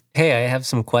questions. Hey, I have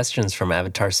some questions from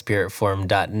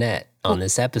avatarspiritforum.net on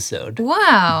this episode.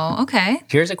 Wow, okay.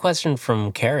 Here's a question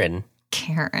from Karen.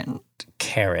 Karen.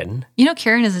 You know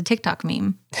Karen is a TikTok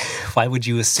meme. Why would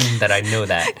you assume that I know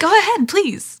that? Go ahead,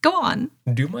 please. Go on.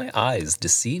 Do my eyes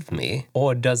deceive me?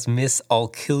 Or does Miss I'll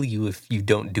kill you if you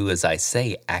don't do as I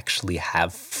say actually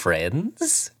have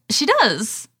friends? She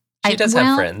does. She does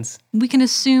have friends. We can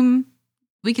assume.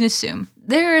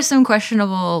 There are some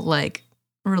questionable like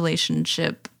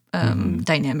relationship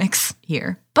dynamics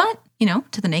here. But, you know,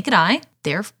 to the naked eye,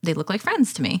 they look like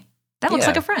friends to me. That looks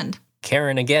like a friend.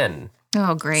 Karen again.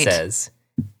 Oh, great. Says,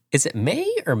 is it May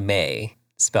or May?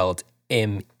 Spelled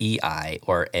M-E-I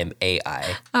or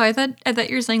M-A-I. Oh, I thought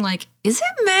you were saying like, is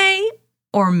it May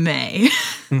or May?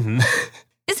 Mm-hmm.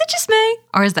 Is it just Where's May?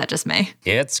 Or is that just May?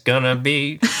 It's gonna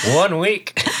be 1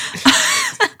 week.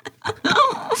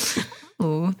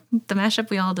 Ooh, the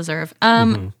mashup we all deserve.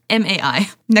 MAI.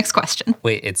 Next question.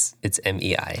 Wait, it's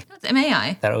MEI. No, it's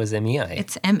MAI. Thought it was MEI.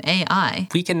 It's MAI.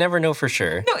 We can never know for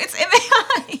sure. No, it's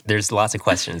MAI. There's lots of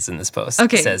questions in this post.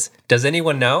 Okay. It says, does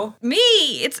anyone know? Me.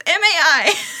 It's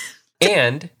MAI.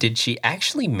 And did she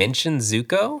actually mention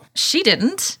Zuko? She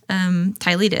didn't.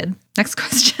 Tylee did. Next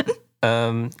question.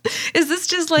 Is this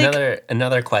just like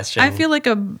another question? I feel like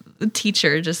a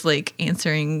teacher just like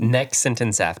answering. Next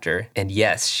sentence after, and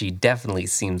yes, she definitely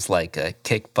seems like a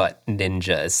kick butt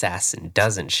ninja assassin,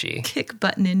 doesn't she? Kick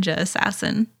butt ninja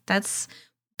assassin.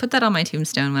 Put that on my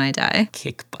tombstone when I die.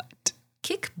 Kick butt.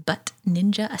 Kick butt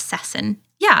ninja assassin.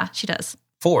 Yeah, she does.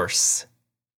 Force.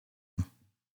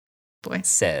 Boy.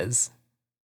 Says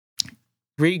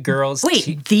 3 girls.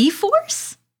 Wait, the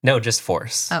Force? No, just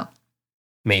Force. Oh.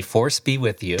 May Force be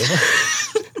with you.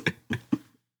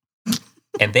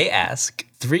 And they ask,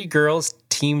 3 girls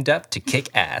teamed up to kick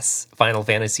ass. Final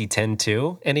Fantasy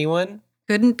X-2, anyone?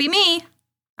 Couldn't be me.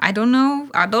 I don't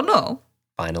know.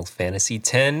 Final Fantasy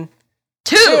X-2.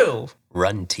 2.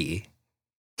 Runty.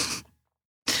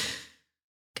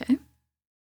 Okay.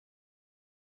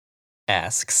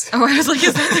 Asks. Oh, I was like,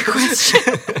 is that the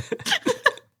question?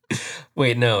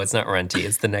 Wait, no, it's not Runty.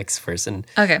 It's the next person.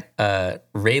 Okay.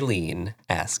 Raylene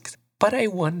asks, but I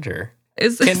wonder.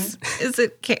 Is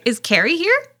Carrie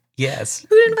here? Yes.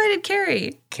 Who invited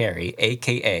Carrie? Carrie,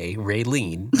 a.k.a.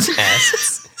 Raylene,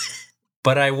 asks,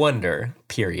 but I wonder,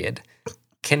 period.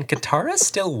 Can Katara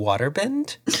still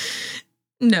waterbend?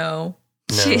 No.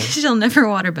 She'll never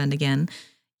waterbend again.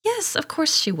 Yes, of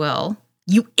course she will.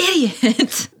 You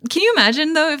idiot. Can you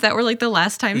imagine, though, if that were like the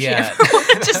last time she ever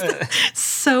went? Just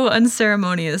so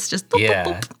unceremonious. Just boop, boop,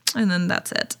 boop, and then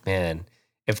that's it. Man,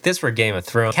 if this were Game of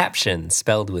Thrones, caption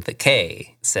spelled with a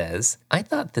K says, I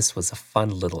thought this was a fun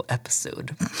little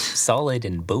episode. Solid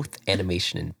in both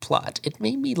animation and plot. It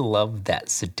made me love that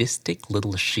sadistic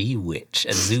little she-witch,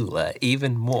 Azula,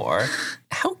 even more.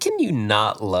 How can you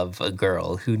not love a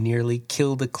girl who nearly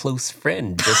killed a close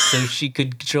friend just so she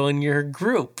could join your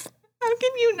group? How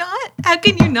can you not? How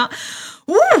can you not?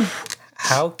 Woo!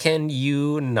 How can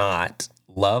you not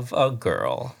love a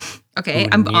girl? Okay,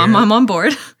 I'm on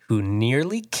board. Who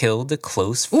nearly killed a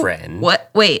close friend. What?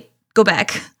 Wait, go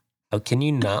back. How can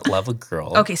you not love a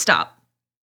girl? Okay, stop.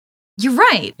 You're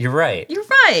right. You're right. You're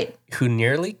right. Who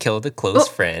nearly killed a close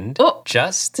friend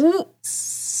just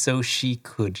so she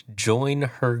could join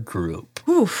her group.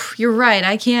 Oof, you're right.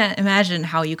 I can't imagine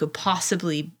how you could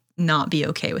possibly not be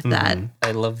okay with that.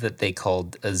 I love that they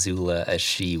called Azula a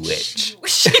she-witch.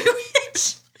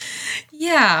 She-witch.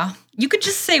 Yeah, you could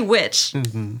just say witch.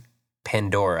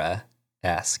 Pandora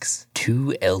asks,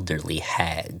 2 elderly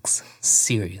hags.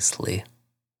 Seriously,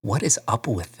 what is up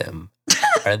with them?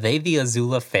 Are they the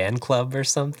Azula fan club or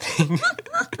something?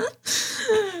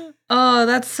 Oh,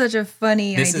 that's such a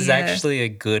funny idea. This is actually a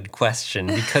good question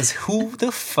because who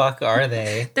the fuck are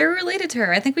they? They're related to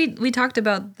her. I think we talked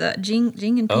about the Jing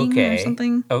and Ping or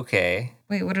something. Okay.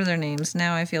 Wait, what are their names?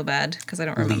 Now I feel bad because I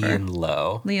don't remember. Lian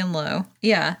Lo.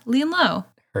 Yeah, Lian Lo.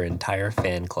 Her entire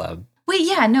fan club. Wait,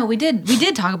 yeah, no, we did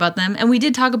talk about them, and we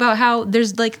did talk about how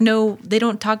there's like they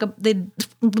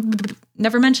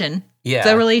never mention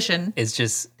the relation. It's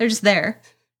just they're just there,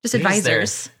 just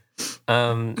advisors.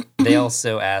 They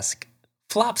also ask,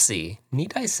 Flopsy,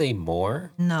 need I say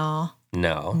more? No.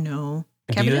 Do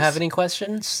you have any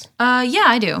questions? Yeah,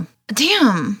 I do.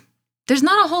 Damn, there's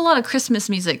not a whole lot of Christmas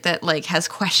music that like has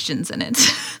questions in it.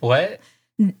 What?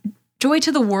 Joy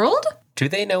to the World? Do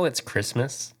they know it's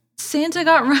Christmas? Santa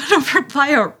got run over by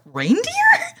a reindeer?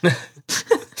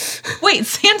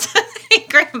 Wait,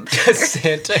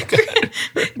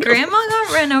 Grandma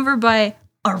got run over by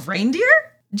a reindeer?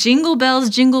 Jingle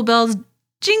bells, jingle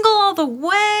all the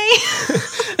way.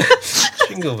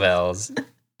 Jingle bells,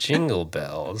 jingle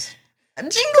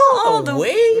all the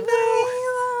way.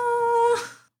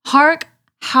 Hark,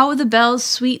 how the bells,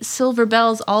 sweet silver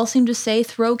bells, all seem to say,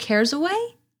 throw cares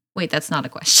away. Wait, that's not a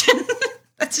question.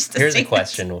 That's just Here's a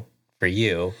question for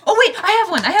you. Oh, wait, I have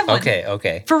one.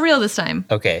 Okay. For real this time.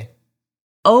 Okay.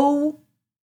 Oh,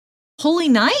 Holy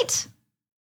Night?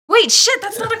 Wait, shit,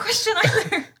 that's not a question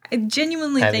either. I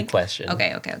genuinely have think. a question.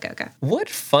 Okay. What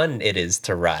fun it is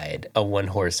to ride a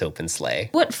 1-horse open sleigh.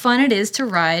 What fun it is to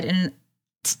ride and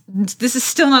this is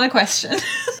still not a question.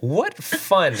 What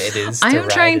fun it is to I am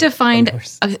trying to find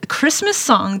a Christmas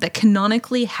song that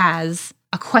canonically has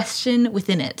a question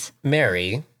within it.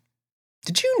 Mary,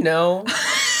 did you know?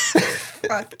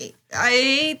 Fuck, I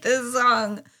hate this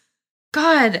song.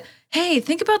 God, hey,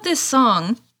 think about this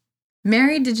song.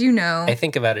 Mary, did you know I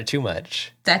think about it too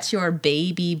much. that your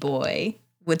baby boy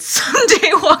would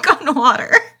someday walk on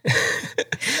water?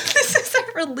 This is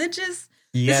a religious,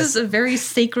 Yes. this is a very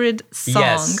sacred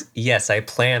song. Yes, I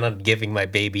plan on giving my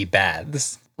baby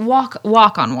baths. Walk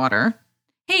on water.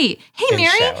 Hey, In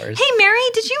Mary. showers. Hey, Mary,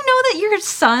 did you know that your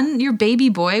son, your baby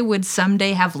boy, would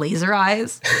someday have laser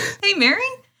eyes? Hey, Mary.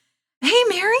 Hey,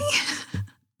 Mary.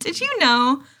 Did you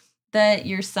know that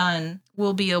your son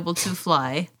will be able to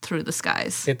fly through the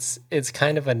skies? It's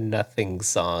kind of a nothing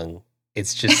song.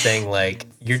 It's just saying like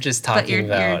you're just But talking you're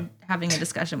about having a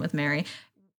discussion with Mary.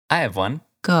 I have one.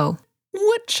 Go.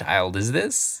 what child is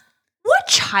this? What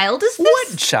child is this?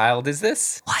 What child is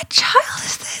this? What child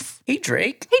is this? Hey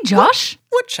Drake. Hey, Josh.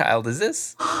 What child is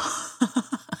this?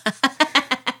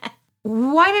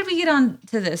 Why did we get on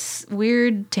to this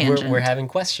weird tangent? We're having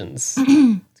questions.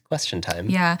 It's question time.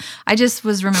 Yeah, I just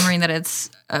was remembering that it's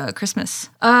Christmas.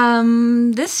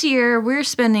 This year we're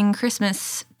spending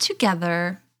Christmas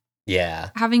together, Yeah.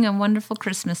 having a wonderful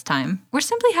Christmas time. We're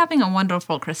simply having a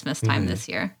wonderful Christmas time this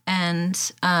year, and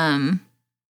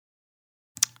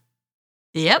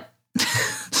yep.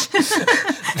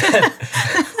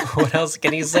 What else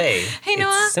can you say? Hey,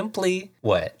 Noah. It's simply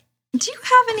what? Do you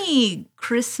have any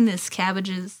Christmas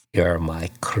cabbages? Here are my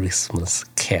Christmas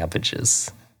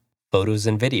cabbages. Photos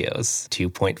and videos,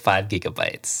 2.5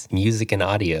 gigabytes. Music and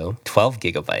audio, 12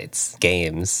 gigabytes.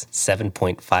 Games,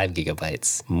 7.5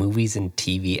 gigabytes. Movies and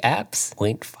TV apps,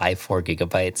 0.54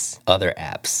 gigabytes. Other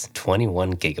apps,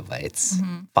 21 gigabytes.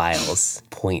 Files,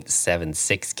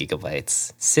 0.76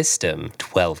 gigabytes. System,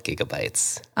 12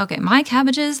 gigabytes. Okay, my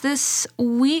cabbages this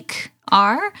week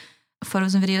are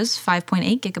photos and videos,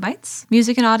 5.8 gigabytes.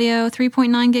 Music and audio,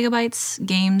 3.9 gigabytes.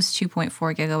 Games, 2.4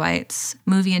 gigabytes.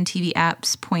 Movie and TV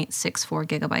apps, 0.64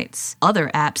 gigabytes. Other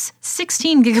apps,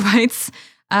 16 gigabytes.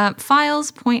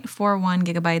 Files, 0.41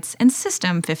 gigabytes. And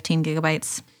system, 15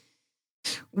 gigabytes.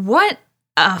 What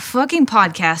a fucking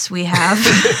podcast we have.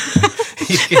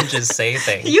 You can just say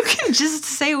things. You can just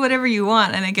say whatever you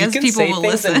want, and I guess you can people say will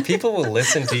things listen. and people will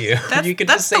listen to you. You can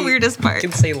that's just the say, weirdest part. You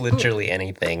can say literally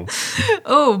anything.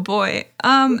 Oh boy.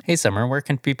 Hey, Summer, where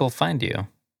can people find you?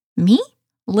 Me?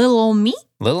 Little old me?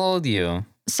 Little old you.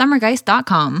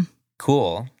 Summergeist.com.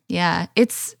 Cool. Yeah,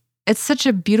 it's such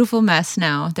a beautiful mess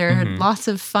now. There are Mhm. lots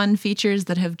of fun features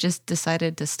that have just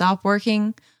decided to stop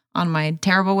working on my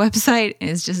terrible website, and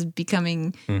it's just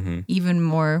becoming Mm-hmm. even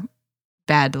more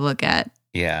bad to look at.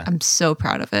 Yeah, I'm so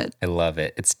proud of it. I love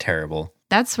it. It's terrible.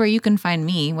 That's where you can find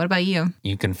me. What about you?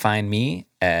 You can find me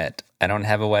at, I don't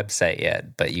have a website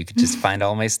yet, but you can just find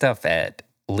all my stuff at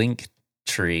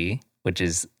Linktree, which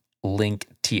is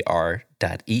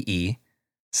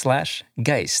linktr.ee/Geist,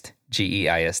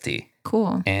 Geist.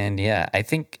 Cool. And yeah, I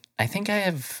think I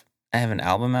have an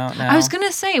album out now. I was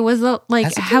gonna say, was it like,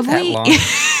 Has it been have that we? long?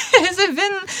 Has it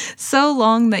been so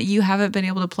long that you haven't been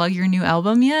able to plug your new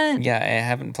album yet? Yeah, I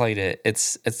haven't played it.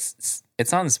 It's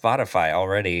on Spotify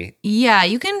already. Yeah,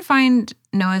 you can find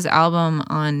Noah's album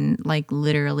on like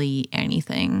literally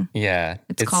anything. Yeah,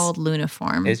 It's called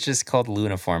Luniform. It's just called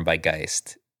Luniform by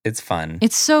Geist. It's fun.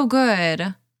 It's so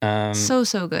good. Um,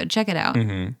 So good. Check it out.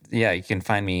 mhm. Yeah, you can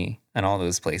find me on all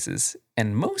those places,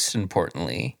 and most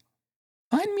importantly,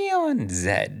 find me on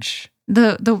Zedge.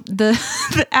 The the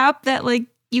app that like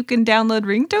you can download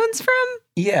ringtones from?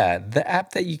 Yeah, the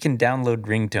app that you can download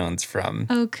ringtones from.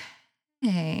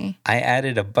 Okay. I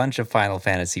added a bunch of Final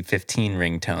Fantasy 15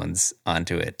 ringtones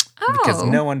onto it because Oh.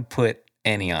 no one put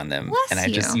any on them, Bless and I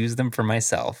just you. used them for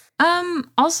myself.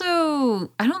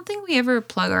 Also, I don't think we ever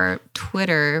plug our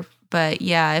Twitter, but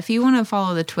yeah, if you want to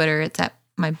follow the Twitter, it's at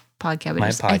my podcabbages. My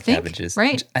I pod think, cabbages.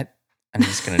 right? I'm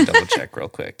just going to double check real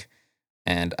quick.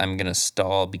 And I'm going to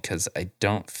stall because I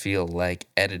don't feel like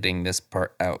editing this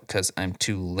part out because I'm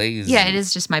too lazy. Yeah, it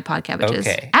is just my podcabbages.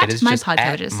 Okay. At it is my just at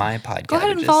podcabbages. my podcabbages. Go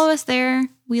ahead and follow us there.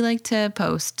 We like to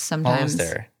post Follow sometimes. us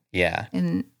there. Yeah.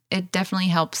 And it definitely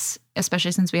helps,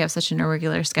 especially since we have such an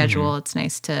irregular schedule. It's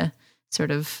nice to sort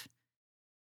of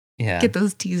Yeah. get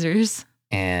those teasers.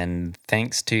 And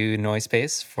thanks to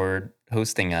Noisepace for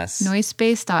hosting us.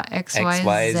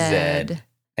 Noisepace.xyz. XYZ.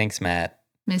 Thanks, Matt.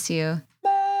 Miss you.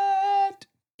 Matt.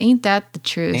 Ain't that the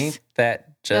truth? Ain't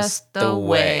that just the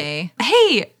way?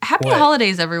 Hey, happy What?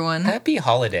 holidays, everyone. Happy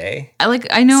holiday.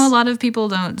 I know a lot of people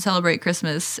don't celebrate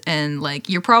Christmas, and like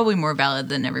you're probably more valid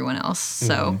than everyone else.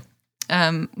 So,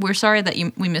 we're sorry that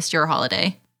we missed your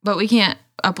holiday, but we can't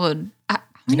upload. How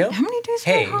many days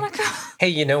hey. for Hanukkah? Hey,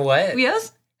 you know what?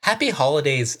 Yes. Happy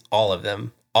holidays, all of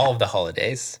them. All of the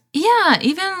holidays. Yeah,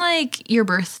 even like your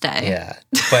birthday. Yeah.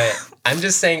 But I'm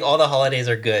just saying all the holidays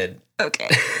are good. Okay.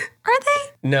 Are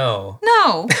they? No.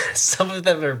 No. Some of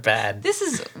them are bad. This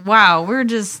is wow. We're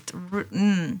just.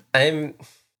 I'm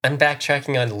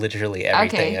backtracking on literally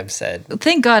everything Okay. I've said.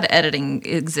 Thank God editing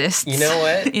exists. You know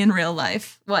what? In real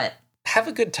life. What? Have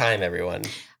a good time, everyone.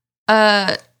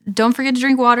 Don't forget to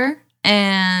drink water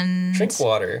and Drink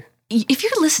water. If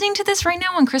you're listening to this right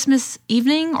now on Christmas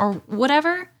evening or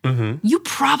whatever, you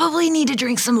probably need to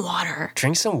drink some water.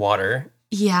 Drink some water.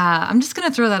 Yeah, I'm just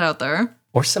gonna throw that out there.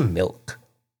 Or some milk.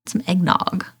 Some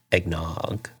eggnog.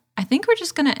 Eggnog. I think we're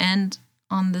just gonna end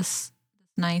on this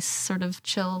nice sort of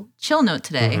chill note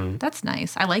today. That's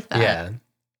nice. I like that. Yeah.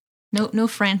 No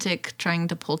frantic trying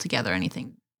to pull together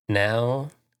anything.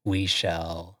 Now we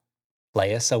shall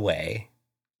play us away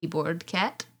Keyboard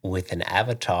cat. with an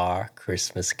Avatar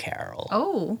Christmas Carol.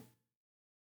 Oh.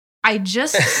 I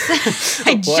just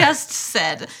What? just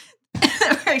said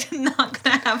we're not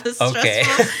gonna have a stressful. Okay.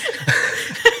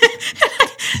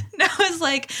 No, it's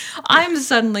like I'm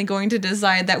suddenly going to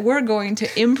decide that we're going to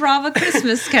improv a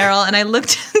Christmas Carol, and I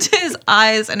looked into his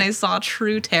eyes and I saw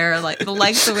true terror, like the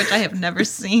likes of which I have never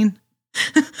seen.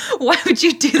 Why would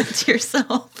you do that to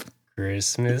yourself?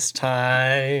 Christmas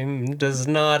time does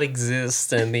not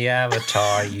exist in the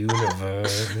Avatar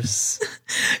universe.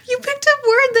 You picked a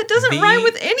word that doesn't rhyme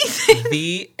with anything.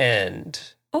 The end.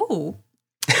 Oh.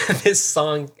 This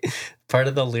song, part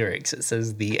of the lyrics, it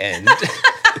says the end.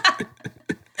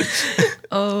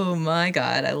 Oh my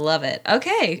God, I love it.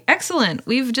 Okay, excellent.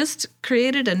 We've just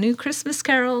created a new Christmas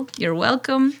Carol. You're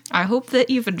welcome. I hope that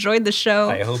you've enjoyed the show.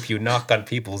 I hope you knock on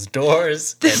people's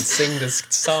doors and sing this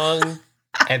song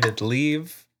and then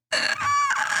leave.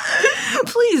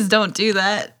 Please don't do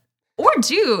that. Or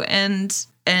do and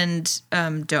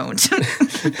don't.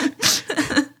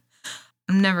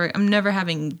 I'm never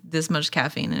having this much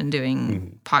caffeine and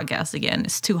doing podcasts again.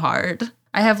 It's too hard.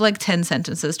 I have like 10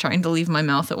 sentences trying to leave my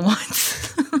mouth at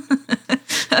once.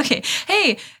 Okay.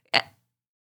 Hey,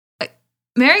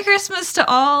 Merry Christmas to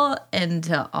all and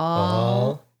to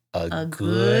all a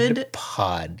good good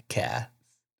podcast.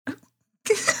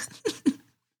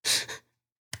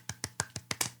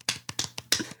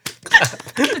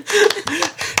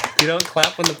 You don't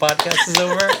clap when the podcast is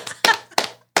over?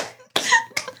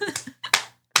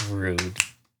 Rude.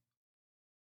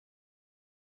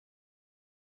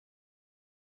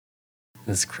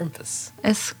 This is Krampus.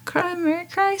 It's Merry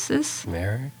Crisis.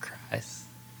 Merry Christ.